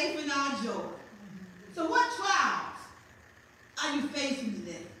our faith and our joy. So what trials are you facing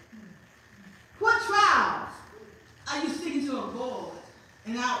today? What trials are you seeking to avoid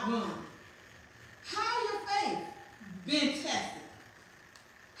and outrun? How your faith been tested?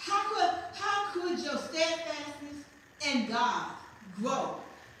 How could your steadfastness in God grow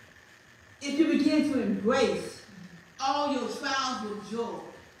if you begin to embrace all your trials with joy,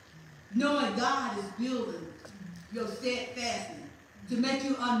 knowing God is building your steadfastness to make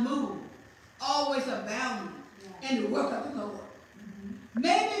you unmoved, always abounding in the work of the Lord?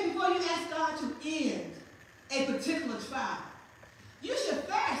 Maybe before you ask God to end a particular trial, you should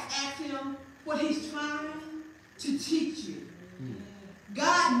first ask him what he's trying to teach you.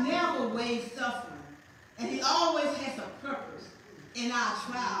 God never wastes suffering, and he always has a purpose in our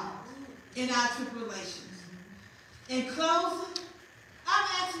trials, in our tribulations. In closing, I'm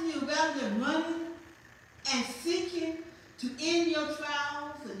asking you, rather than running and seeking to end your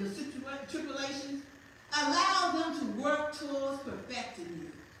trials and your tribulations, allow them to work towards perfecting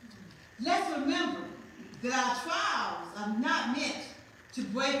you. Let's remember that our trials are not meant to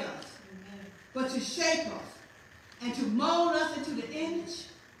break us, but to shape us and to mold us into the image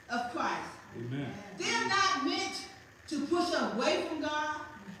of Christ. Amen. They're not meant to push us away from God,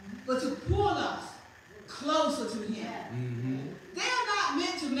 but to pull us closer to him. They're not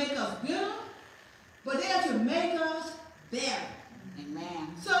meant to make us bitter, but they're to make us better.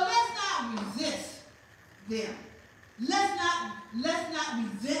 Amen. So let's not resist them. Let's not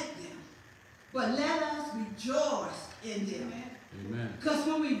resent them, but let us rejoice in them. Amen. Because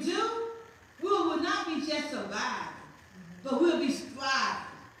when we do, we will not be just surviving, but we'll be striving.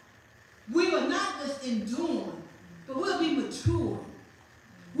 We will not just enduring, but we'll be maturing.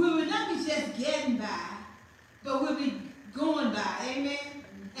 We will not be just getting by, but we'll be going by. Amen?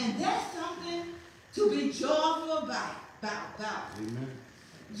 And that's something to be joyful about. Amen.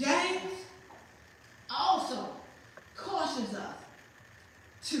 James also cautions us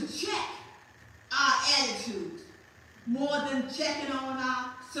to check our attitudes more than checking on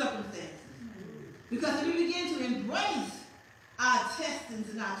our circumstances. Because if we begin to embrace our testings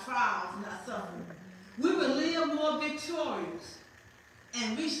and our trials and our suffering, we will live more victorious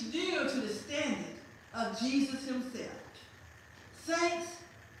and reach nearer to the standard of Jesus himself. Saints,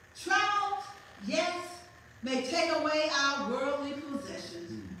 trials, yes, may take away our worldly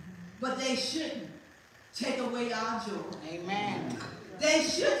possessions, but they shouldn't take away our joy. Amen. They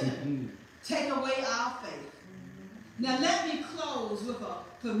shouldn't take away our faith. Now let me close with a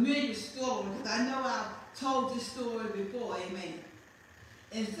familiar story, because I know I've told this story before, amen.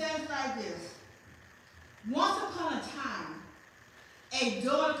 It says like this. Once upon a time, a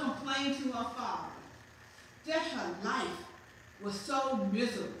daughter complained to her father that her life was so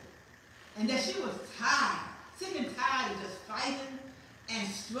miserable and that she was tired, sick and tired of just fighting and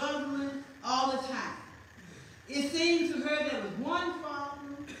struggling all the time. It seemed to her there was one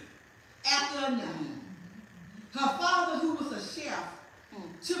problem after another. Her father, who was a chef,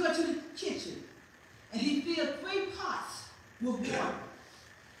 took her to the kitchen, and he filled 3 pots with water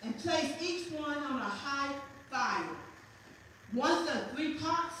and placed each one on a high fire. Once the 3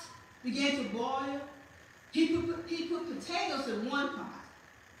 pots began to boil, he put potatoes in one pot.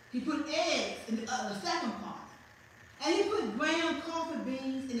 He put eggs in the second pot. And he put ground coffee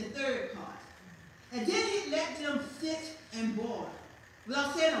beans in the third pot. And then he let them sit and boil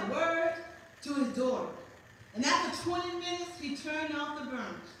without saying a word to his daughter. And after 20 minutes, he turned off the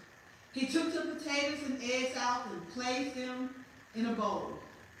burners. He took the potatoes and eggs out and placed them in a bowl.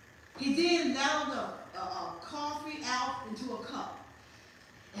 He then ladled a coffee out into a cup.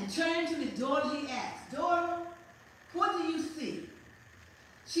 And turning to his daughter, he asked, "Daughter, what do you see?"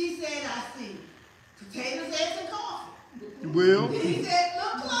 She said, "I see potatoes, eggs, and coffee." Will? Then he said,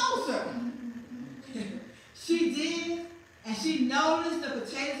 "Look closer." She did, and she noticed the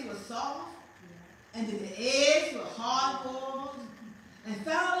potatoes were soft, and that the eggs were hard-boiled. And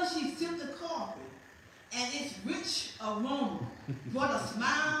finally, she sipped the coffee, and its rich aroma brought a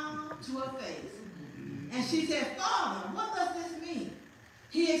smile to her face. And she said, "Father, what does this mean?"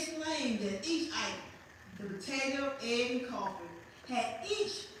 he explained that each item, the potato, egg, and coffee, had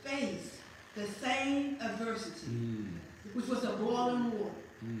each faced the same adversity, which was the boiling water.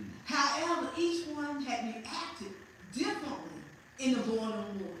 However, each one had reacted differently in the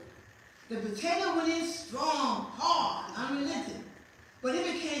boiling water. The potato went in strong, hard, unrelenting, but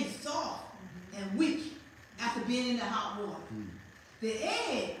it became soft and weak after being in the hot water. The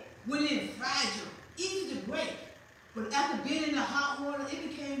egg went in fragile, easy to break, but after being in the hot water, it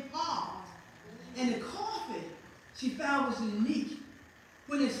became hard. And the coffee she found was unique.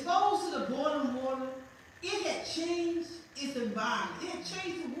 When exposed to the boiling water, it had changed its environment. It had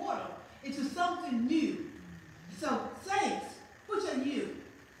changed the water into something new. So, saints, which are you?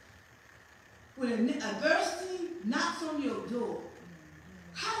 When adversity knocks on your door,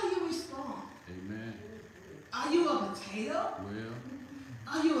 how do you respond? Amen. Are you a potato?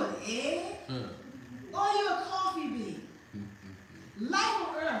 Well. Are you an egg? Or are you a coffee bean? Life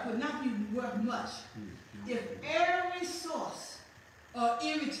on earth would not be worth much if every source or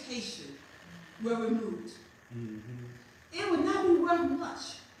irritation were removed. It would not be worth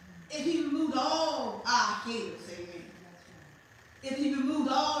much if he removed all our haters, amen. If he removed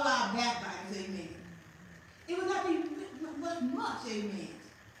all our backbiters, amen. It would not be worth much, amen.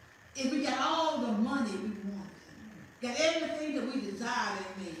 If we got all the money we wanted, got everything that we desired,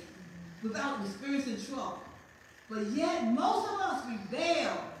 amen, without experiencing trouble. But yet, most of us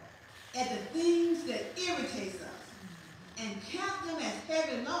rebel at the things that irritate us and count them as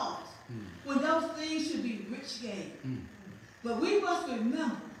heavy loss when those things should be rich gain. But we must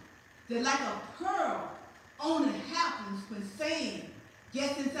remember that like a pearl only happens when sand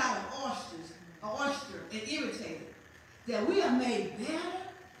gets inside an oyster and irritated, that we are made better,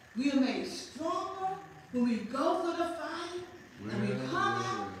 we are made stronger when we go through the fire and we come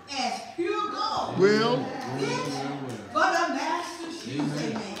out as pure gold. Fit for the master's use,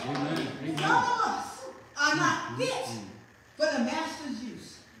 amen. Some of us are not fit for the master's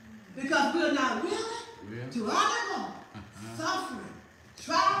use because we are not willing to undergo suffering,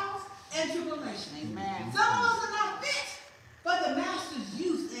 trials, and tribulation. Amen. Some of us are not fit for the master's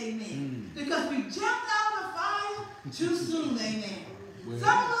use, amen, because we jumped out of the fire too soon, amen. Some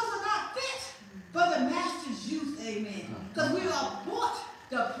of us are not fit for the master's use, amen, because we abort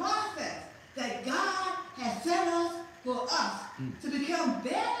the process that God has set us for us to become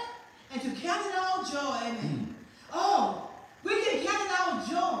better and to count it all joy, amen. Oh, we can count it all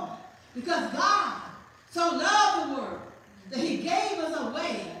joy because God so loved the world that he gave us a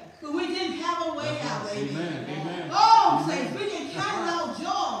way, but we didn't have a way out, amen. Amen. Oh, saints, we can count it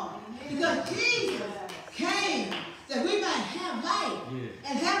all joy because Jesus came that we might have life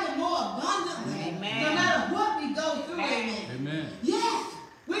and have it more abundantly, Amen. no matter what we go through, amen. Amen. Yes,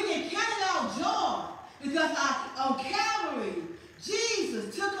 we can count it all joy because on Calvary,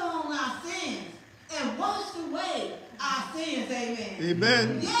 Jesus took on our sins and washed away our sins, amen.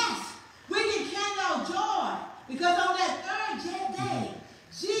 Amen. Yes, we can count it all joy because on that third day,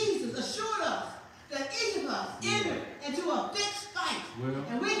 Jesus assured us that each of us entered into a fixed fight.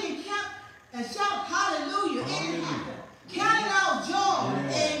 And we can count and shout hallelujah anyhow. Count it all joy,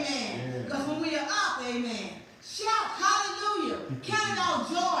 amen. Because when we are up, amen, shout hallelujah. Count it all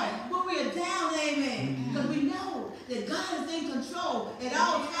joy when we are down, amen. Because we know that God is in control at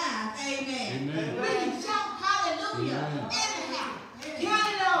all times, amen. We can shout hallelujah anyhow. Count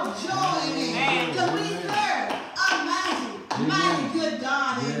it all joy, amen. Because we serve a mighty good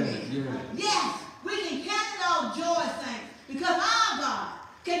God, amen. Yes, we can count it all joy, saints, because our God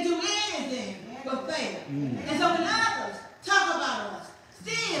can do anything but fail. And so when others talk about us,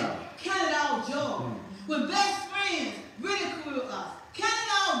 still count it all joy. When best friends ridicule us, count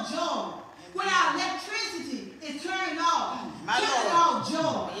it all joy. When our electricity is turned off, count it all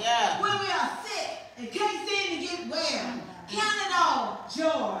joy. When we are sick and can't seem to get well, count it all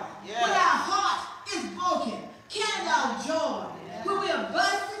joy. When our heart is broken, count it all joy. When we are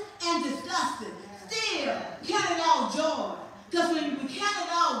busted and disgusted, still count it all joy. Because when we count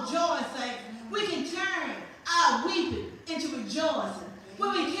it all joy, saints, we can turn our weeping into rejoicing.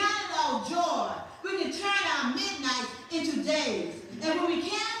 When we count it all joy, we can turn our midnight into days. And when we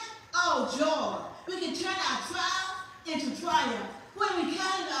count it all joy, we can turn our trials into triumph. When we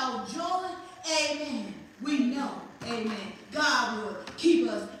count it all joy, amen, we know, amen, God will keep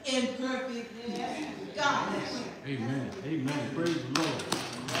us in perfect peace. God bless you. Amen. Amen. Praise the Lord.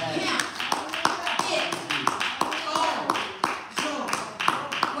 Count it all joy.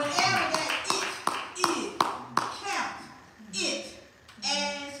 Whatever that it is, count it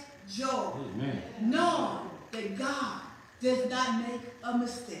as joy. Amen. Knowing that God does not make a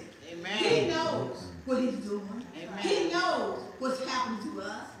mistake. Amen. He knows what he's doing. Amen. He knows what's happening to to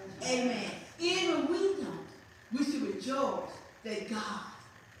us. Amen. Even we don't. We should rejoice that God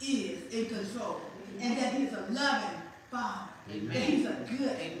is in control and that He's a loving Father. Amen. That He's a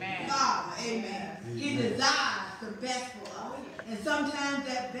good Amen. Father. Amen. He desires the best for us. And sometimes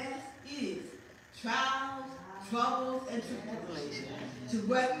that best is trials, troubles, and tribulations to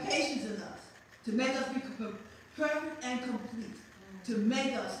work patience in us, to make us be perfect and complete, to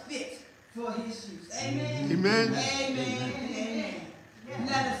make us fit for His use. Amen. Amen. Amen. Amen.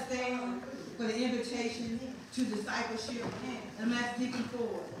 Let us stand for the invitation to discipleship. And I'm asking Deacon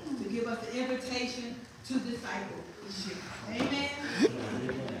Ford to give us the invitation to discipleship. Amen.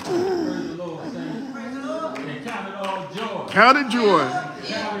 Praise the Lord, saints. Praise the Lord. And count it all joy. Count it joy.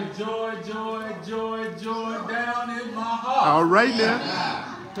 Count it joy, joy, joy, joy down in my heart. All right now.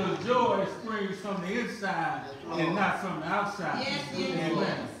 Because joy springs from the inside and not from the outside. Yes, yes.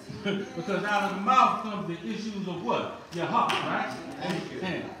 Amen. Because out of the mouth comes the issues of what? Your heart, right?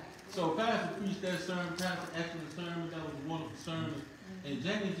 Amen. So Pastor preached that sermon, Pastor excellent sermon. That was a wonderful sermon. And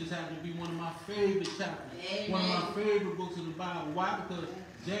James just happened to be one of my favorite chapters. Amen. One of my favorite books in the Bible. Why? Because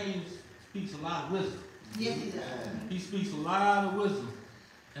James speaks a lot of wisdom. Yes, He does. He speaks a lot of wisdom.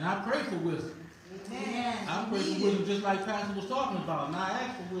 And I pray for wisdom. Amen. I pray for wisdom just like Pastor was talking about. And I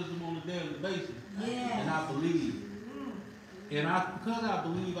ask for wisdom on a daily basis. Yes. And I believe. And because I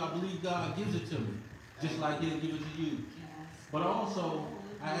believe God gives it to me. Just like He'll give it to you. But also,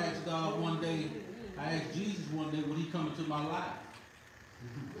 I asked God one day, I asked Jesus one day, would He come into my life?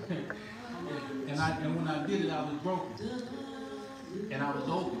 and when I did it, I was broken. And I was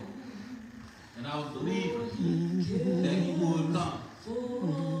open. And I was believing that He would come.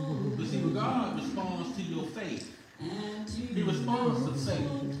 But see, God responds to your faith. He responds to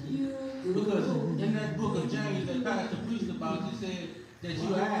faith. Because in that book of James that Pastor preached about, he said that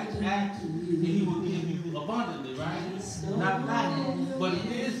you ask, and He will give you abundantly, right? Not lacking. But it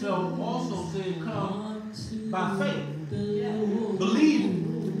is so also said, come by faith. Believing.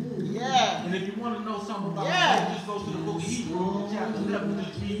 Yeah. And if you want to know something about faith, just go to the book of Hebrews, chapter 11,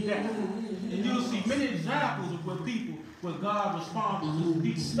 just read that. And you'll see many examples of where God responded to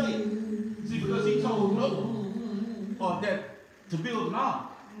people's faith. See, because He told Noah that to build an ark.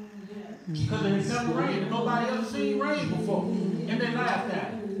 Because it had never rained, and nobody ever seen rain before. And they laughed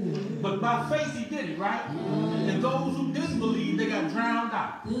at it. But by faith He did it, right? And those who didn't believe, they got drowned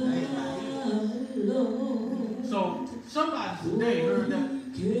out. So somebody today heard that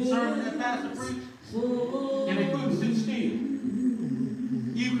sermon that Pastor preached, and they couldn't sit still.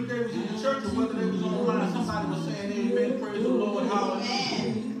 Even if they was in the church or whether they was online, somebody was saying, amen, praise the Lord,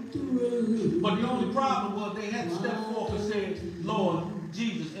 hallelujah. But the only problem was they had to step forth and say, Lord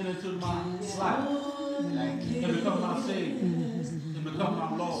Jesus, enter into my life and become my Savior and become my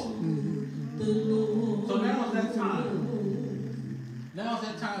Lord. So now's that time. Now's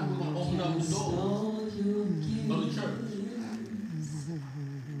that time we're going to open up the doors of the church.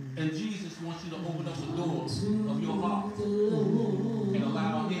 And Jesus wants you to open up the doors of your heart and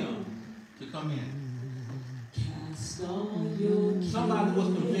allow Him to come in. Somebody was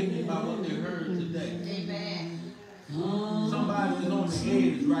convicted by what they heard today. Amen. Somebody is on the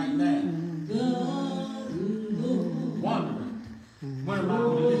edge right now, wondering, when am I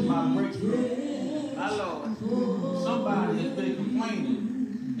going to get my breakthrough? My Lord. Somebody has been complaining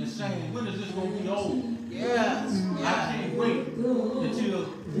and saying, when is this going to be over? Yes. I can't wait until,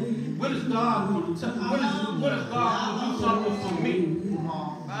 when is God going to when is God going to do something for me?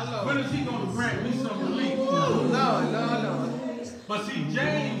 My Lord. When is He going to grant me some relief? Lord. But see,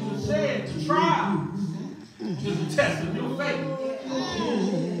 James has said the trial is a test of your faith.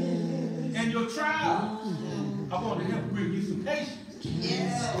 And your trials, I want to help bring you some patience.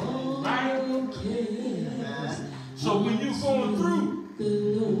 Yes. Right? So when you're going through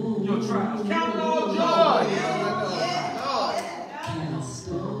your trials, count it all joy.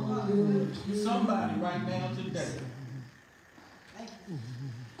 Somebody right now today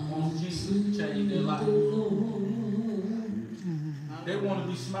wants Jesus to change their life. They want to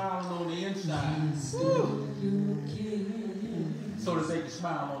be smiling on the inside so that they can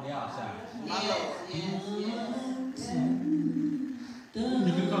smile on the outside.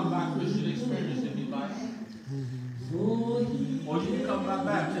 You can come by Christian experience if you like. Or you can come by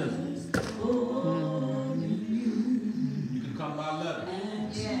baptism. You can come by letter.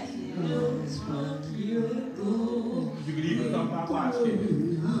 You can even come by watch care.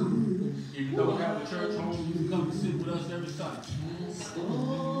 If you don't have a church home, you can come and sit with us every Sunday.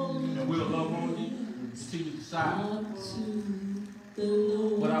 And we'll love on you and continue to silence.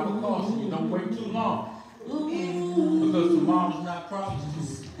 But I will caution you, don't wait too long. Because tomorrow's not promised to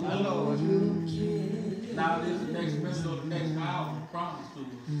you. My Lord. Now this the next minute or the next hour promised to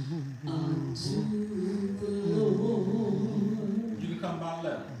us. You can come by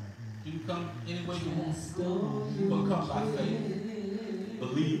letter. You can come any way you want. But come by faith.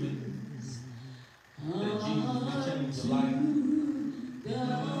 Believing that Jesus will change your life.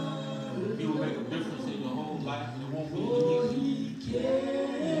 He will make a difference in your whole life. And it won't be easy.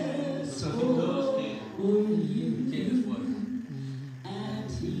 Because he does care. He cares for you.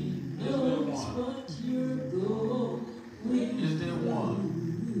 Is there one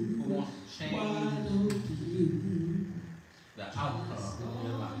who wants to change the outcome of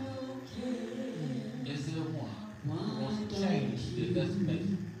their life? Is there one who wants to change their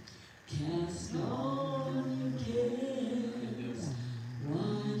destination? Is there one?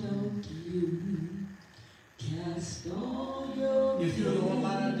 If you're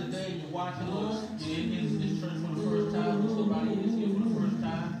online today and you're watching us, you're in this church for the first time, or somebody is here for the first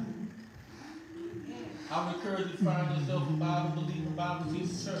time, I would encourage you to find yourself a Bible-believing,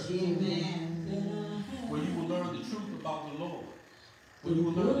 Bible-teaching church. Amen. Where you will learn the truth about the Lord. Where you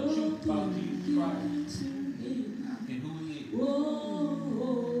will learn the truth about Jesus Christ and who He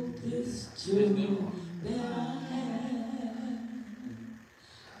is. Is there one?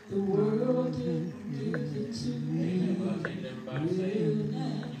 The world didn't give it to me. Amen. But I can't everybody say it. You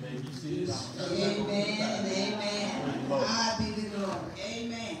may be seated. Amen and amen. God be the glory.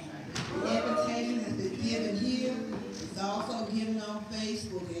 Amen. The invitation has been given here. It's also given on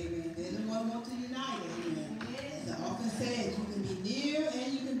Facebook. Amen. There's one more to unite. Amen. As I often said, you can be near and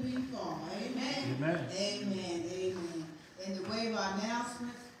you can be far. Amen. Amen. Amen. Amen. And the way of our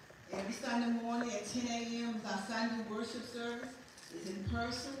announcements, every Sunday morning at 10 a.m. is our Sunday worship service. It's in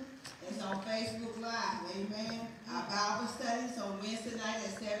person. It's on Facebook Live. Amen. Our Bible studies on Wednesday night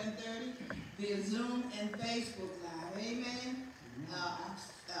at 7:30 via Zoom and Facebook Live. Amen. I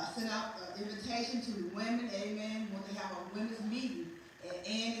sent out an invitation to the women. Amen. Want to have a women's meeting at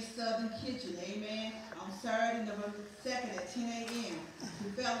Annie's Southern Kitchen. Amen. On Saturday, November 2nd at 10 a.m.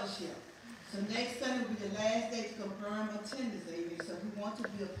 to fellowship. So next Sunday will be the last day to confirm attendance. Amen. So if you want to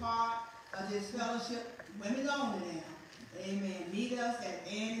be a part of this fellowship, women only now. Amen. Meet us at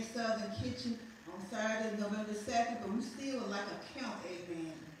Annie's Southern Kitchen on Saturday, November 2nd, but we still would like a count.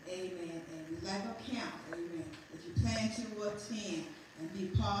 Amen. Amen. And we like a count. Amen. If you plan to attend and be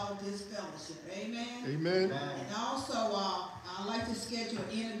part of this fellowship. Amen. Amen. And also, I'd like to schedule an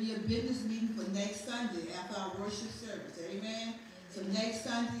interview business meeting for next Sunday after our worship service. Amen. So next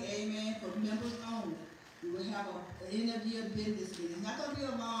Sunday, amen, for members only, we will have an interview business meeting. It's not going to be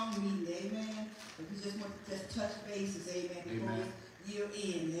a long meeting, amen, but we just want to just touch bases, amen, before this year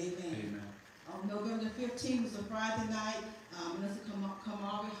end, amen. Amen. On November the 15th was a Friday night. Minister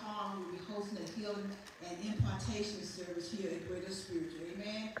Kamari Hall will be hosting a healing and impartation service here at Greater Spiritual,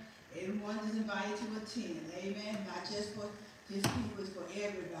 amen. Everyone is invited to attend, amen, not just for his people, it's for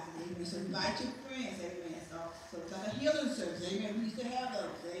everybody, amen. So invite your friends, amen. So it's like a healing service, amen. We used to have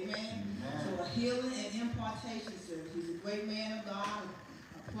those, amen. So a healing and impartation service. He's a great man of God,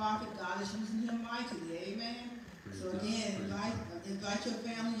 a prophet. God is using him mightily, amen. So again, invite your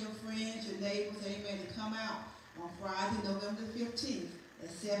family, your friends, your neighbors, amen, to come out on Friday, November 15th at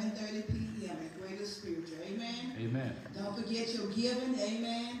 7:30 p.m. at Greater Spiritual, amen. Amen. Don't forget your giving,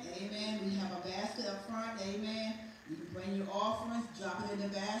 amen, amen. We have a basket up front, amen. You can bring your offerings, drop it in the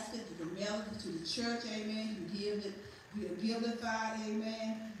basket. You can mail it to the church, amen. You can give it via Givelify,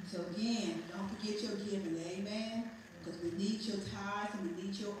 amen. So again, don't forget your giving, amen. Because we need your tithes and we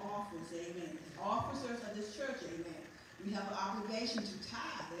need your offerings, amen. As officers of this church, amen, we have an obligation to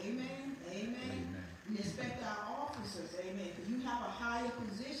tithe, amen, amen. We expect our officers, amen. If you have a higher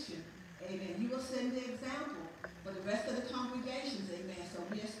position, amen, you will set the example for the rest of the congregations, amen. So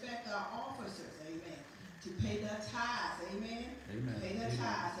we expect our officers, amen, to pay their tithes, amen. Amen. Pay their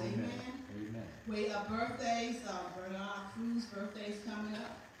tithes, amen. Amen. We have birthdays, Bernard Cruz birthday's coming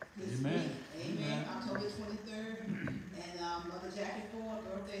up this Amen. week, amen, Amen. October 23rd. And Mother Jackie Ford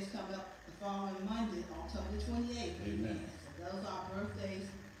birthday's coming up the following Monday, October 28th, Amen. So those are birthdays.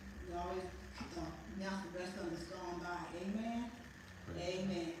 We always announce the rest of them is gone by, amen.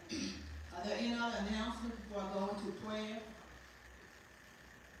 Amen. Are there any other announcements before I go into prayer?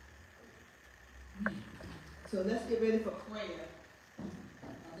 So let's get ready for prayer.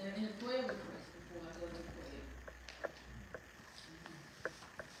 Are there any prayer requests before I go into prayer?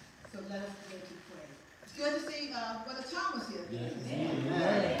 So let us go to prayer. It's good to see Brother Thomas here. Yes.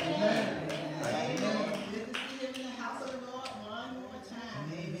 Amen. Good to see him in the house of the Lord one more time.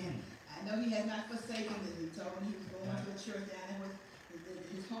 Amen. I know he has not forsaken us. He told me he was going to a church down there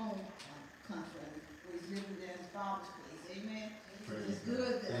with his home country, where he's living there in his father's place. Amen. So it's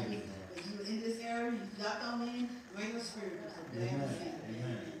good that you were in this area. You So glad to see you.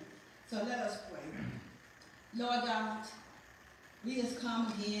 So let us pray. Lord God, we just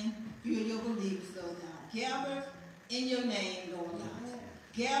come again, you and your believers, Lord God. Gather in your name, Lord God.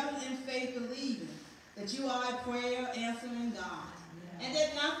 Gather in faith, believing that you are a prayer answering God. And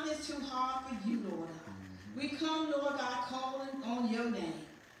that nothing is too hard for you, Lord God. We come, Lord God, calling on your name.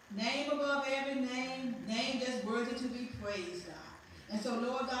 Name above every name, name that's worthy to be praised, God. And so,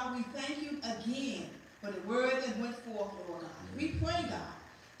 Lord God, we thank you again for the word that went forth, Lord God. We pray, God,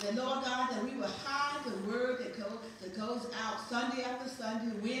 that, Lord God, that we will hide the word that goes out Sunday after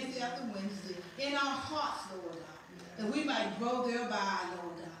Sunday, Wednesday after Wednesday, in our hearts, Lord God, that we might grow thereby,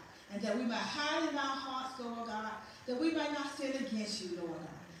 Lord God, and that we might hide in our hearts, Lord God, that we might not sin against you, Lord God,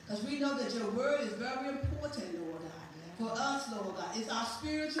 because we know that your word is very important, Lord God, for us, Lord God. It's our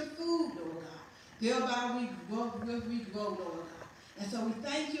spiritual food, Lord God. Thereby we grow, Lord God. And so we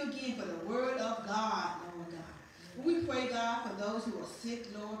thank you again for the word of God, Lord God. We pray, God, for those who are sick,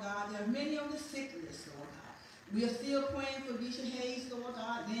 Lord God. There are many on the sick list, Lord God. We are still praying for Visha Hayes, Lord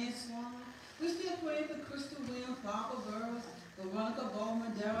God, Lynn Swan. We're still praying for Crystal Williams, Barbara Burroughs, Veronica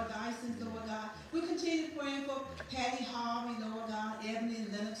Bowman, Daryl Dyson, Lord God. We continue praying for Patty Harvey, Lord God, Ebony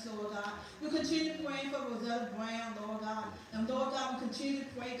Lennox, Lord God. We continue praying for Rosetta Brown, Lord God. And Lord God, we continue to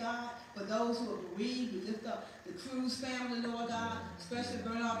pray, God, for those who are bereaved. We lift up the Cruz family, Lord God, especially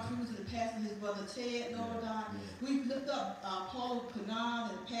Bernard Cruz and the passing of his brother Ted, Lord God. We lift up Paula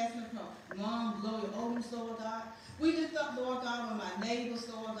Canard and the passing of her mom, Gloria Owens, Lord God. We lift up, Lord God, with my neighbors,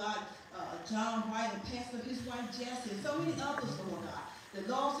 Lord God, John White and passing of his wife Jessie, and so many others, Lord God.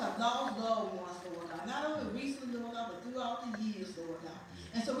 The lost have lost loved ones, Lord God. Not only recently, Lord God, but throughout the years, Lord God.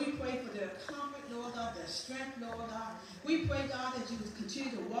 And so we pray for their comfort, Lord God, their strength, Lord God. We pray, God, that you would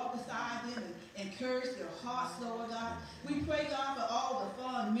continue to walk beside them and encourage their hearts, Lord God. We pray, God, for all the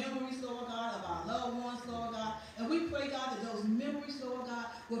fond memories, Lord God, of our loved ones, Lord God. And we pray, God, that those memories, Lord God,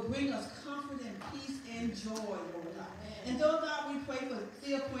 will bring us comfort and peace and joy, Lord God. And Lord God, we pray for,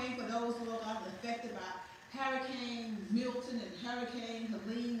 still praying for those, Lord God, affected by Hurricane Milton and Hurricane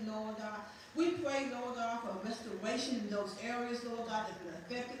Helene, Lord God. We pray, Lord God, for restoration in those areas, Lord God, that have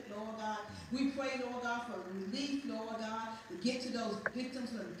been affected, Lord God. We pray, Lord God, for relief, Lord God, to get to those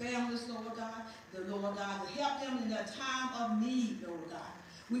victims and families, Lord God, Lord God, to help them in their time of need, Lord God.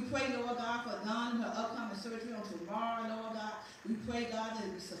 We pray, Lord God, for Dawn and her upcoming surgery on tomorrow, Lord God. We pray, God, that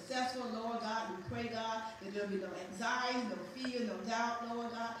it be successful, Lord God. We pray, God, that there will be no anxiety, no fear, no doubt,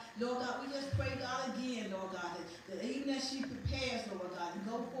 Lord God. Lord God, we just pray, God, again, Lord God, that even as she prepares, Lord God, to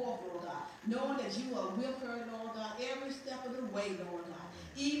go forth, Lord God, knowing that you are with her, Lord God, every step of the way, Lord God,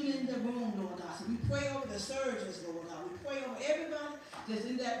 even in the room, Lord God. So we pray over the surgeons, Lord God. We pray over everybody that's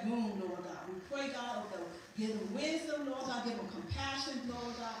in that room, Lord God. We pray, God, over give them wisdom, Lord God. Give them compassion,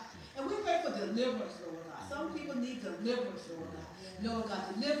 Lord God. And we pray for deliverance, Lord God. Some people need deliverance, Lord God. Lord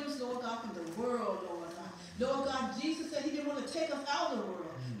God, deliverance, Lord God, from the world, Lord God. Lord God, Jesus said he didn't want to take us out of the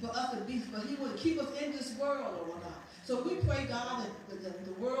world for us to be, but he wanted to keep us in this world, Lord God. So we pray, God, that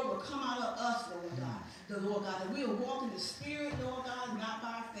the world will come out of us, Lord God. The Lord God, that we will walk in the Spirit, Lord God, not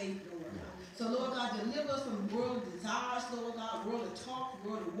by faith, Lord God. So, Lord God, deliver us from worldly desires, Lord God, worldly talk,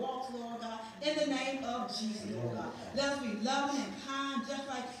 worldly walks, Lord God, in the name of Jesus, Lord God. Let us be loving and kind, just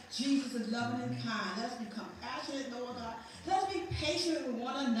like Jesus is loving and kind. Let us be compassionate, Lord God. Let us be patient with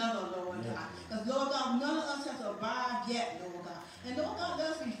one another, Lord God. Because, Lord God, none of us has arrived yet, Lord God. And, Lord God, let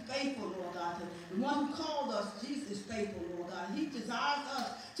us be faithful, Lord God. The one who called us, Jesus, is faithful, Lord God. He desires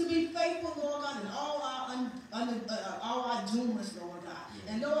us to be faithful, Lord God, in all our doings, Lord God.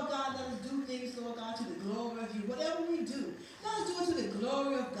 And, Lord God, let us do things, Lord God, to the glory of you. Whatever we do, let us do it to the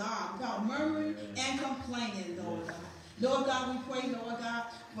glory of God without murmuring and complaining, Lord God. Lord God, we pray, Lord God,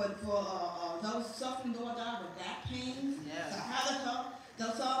 for those suffering, Lord God, with back pains, sciatica,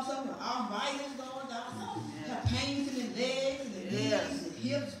 those suffering with arthritis, Lord God. Some have pains in their legs, and their knees, and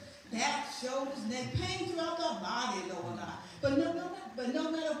hips, back, shoulders, neck, pain throughout their body, Lord God. But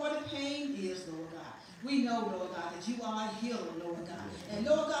no matter what the pain is, Lord God, we know, Lord God, that you are a healer, Lord God. And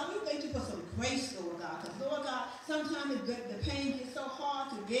Lord God, we thank you for some grace, Lord God. Because, Lord God, sometimes the pain gets so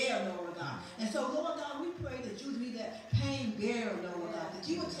hard to bear, Lord God. And so, Lord God, we pray that you would be that pain bearer, Lord God. That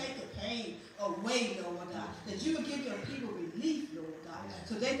you would take the pain away, Lord God. That you would give your people relief, Lord God.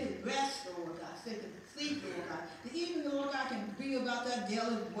 So they can rest, Lord God. So they can sleep, Lord God. That even, Lord God, can be about that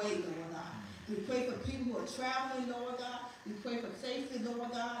daily way, Lord God. We pray for people who are traveling, Lord God. We pray for safety,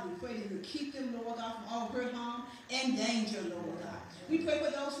 Lord God. We pray that you keep them, Lord God, from all hurt, harm, and danger, Lord God. We pray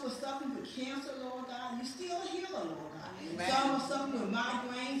for those who are suffering with cancer, Lord God. You're still a healer, Lord God. Amen. Some are suffering with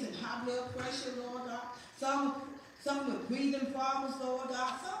migraines and high blood pressure, Lord God. Some with breathing problems, Lord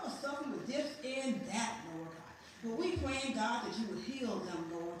God. Some are suffering with this and that, Lord God. But we praying, God, that you would heal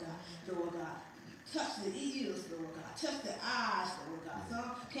them, Lord God. Lord God. Touch the ears, Lord God. Touch the eyes, Lord God.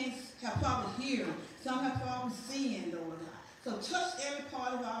 Some can't have problem hearing. Some have problem seeing, Lord God. So touch every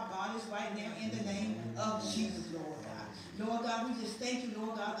part of our bodies right now in the name of Jesus, Lord God. Lord God, we just thank you,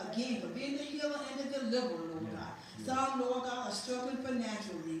 Lord God, again for being the healer and the deliverer, Lord God. Some, Lord God, are struggling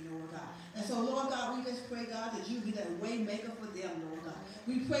financially, Lord God. And so, Lord God, we just pray, God, that you be that way maker for them, Lord God.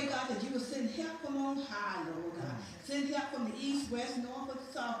 We pray, God, that you will send help from on high, Lord God. Send help from the east, west, north, and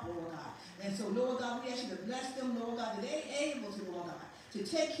south, Lord God. And so, Lord God, we ask you to bless them, Lord God, that they're able to, Lord God, to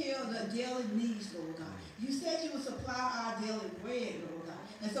take care of their daily needs, Lord God. You said you would supply our daily bread, Lord God.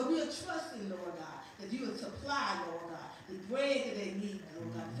 And so we are trusting, Lord God, that you would supply, Lord God, the bread that they need,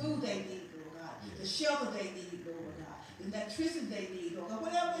 Lord God, food they need, Lord God, the shelter they need, Lord God, the electricity they need, Lord God,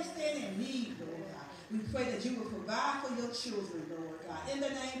 whatever they stand in need, Lord God. We pray that you will provide for your children, Lord God, in the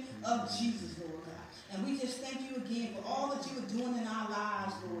name of Jesus, Lord God. And we just thank you again for all that you are doing in our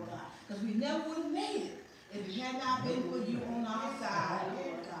lives, Lord God, because we never would have made it if it had not been for you on our side,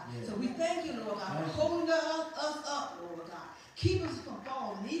 Lord God. So we thank you, Lord God, for holding us up, Lord God. Keep us from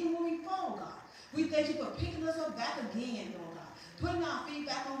falling, even when we fall, God. We thank you for picking us up back again, Lord God. Putting our feet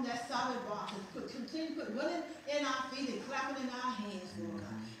back on that solid rock and continue to put running in our feet and clapping in our hands, Lord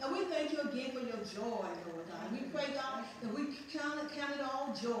God. And we thank you again for your joy, Lord God. And we pray, God, that we count it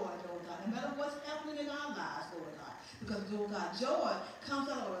all joy, Lord God, no matter what's happening in our lives, Lord God. Because, Lord God, joy comes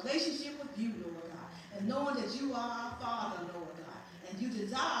out of a relationship with you, Lord God. And knowing that you are our Father, Lord God. And you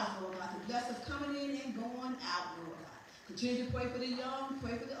desire, Lord God, to bless us coming in and going out, Lord God. Continue to pray for the young,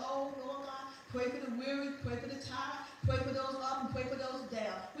 pray for the old, Lord God. Pray for the weary, pray for the tired, pray for those up and pray for those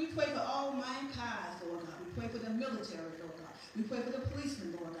down. We pray for all mankind, Lord God. We pray for the military, Lord God. We pray for the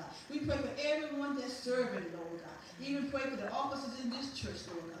policemen, Lord God. We pray for everyone that's serving, Lord God. Even pray for the officers in this church,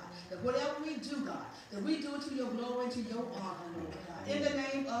 Lord God. That whatever we do, God, that we do it to your glory and to your honor, Lord God. In the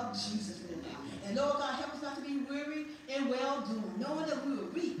name of Jesus, Lord God. And Lord God, help us not to be weary and well-doing, knowing that we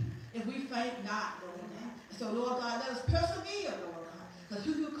will reap if we faint not, Lord God. And so, Lord God, let us persevere, Lord God, because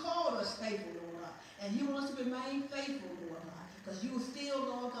you called us faithful, Lord God, and you want us to remain faithful, Lord God, because you are still,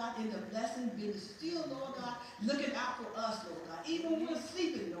 Lord God, in the blessing business, still, Lord God, looking out for us, Lord God. Even when we're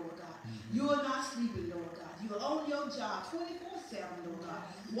sleeping, Lord God, you are not sleeping, Lord God. You are on your job 24/7, Lord God,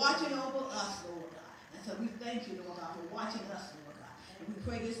 watching over us, Lord God. And so we thank you, Lord God, for watching us, Lord God. And we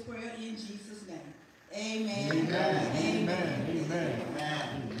pray this prayer in Jesus' name. Amen. Amen. Amen. Amen.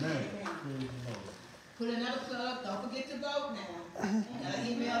 Amen.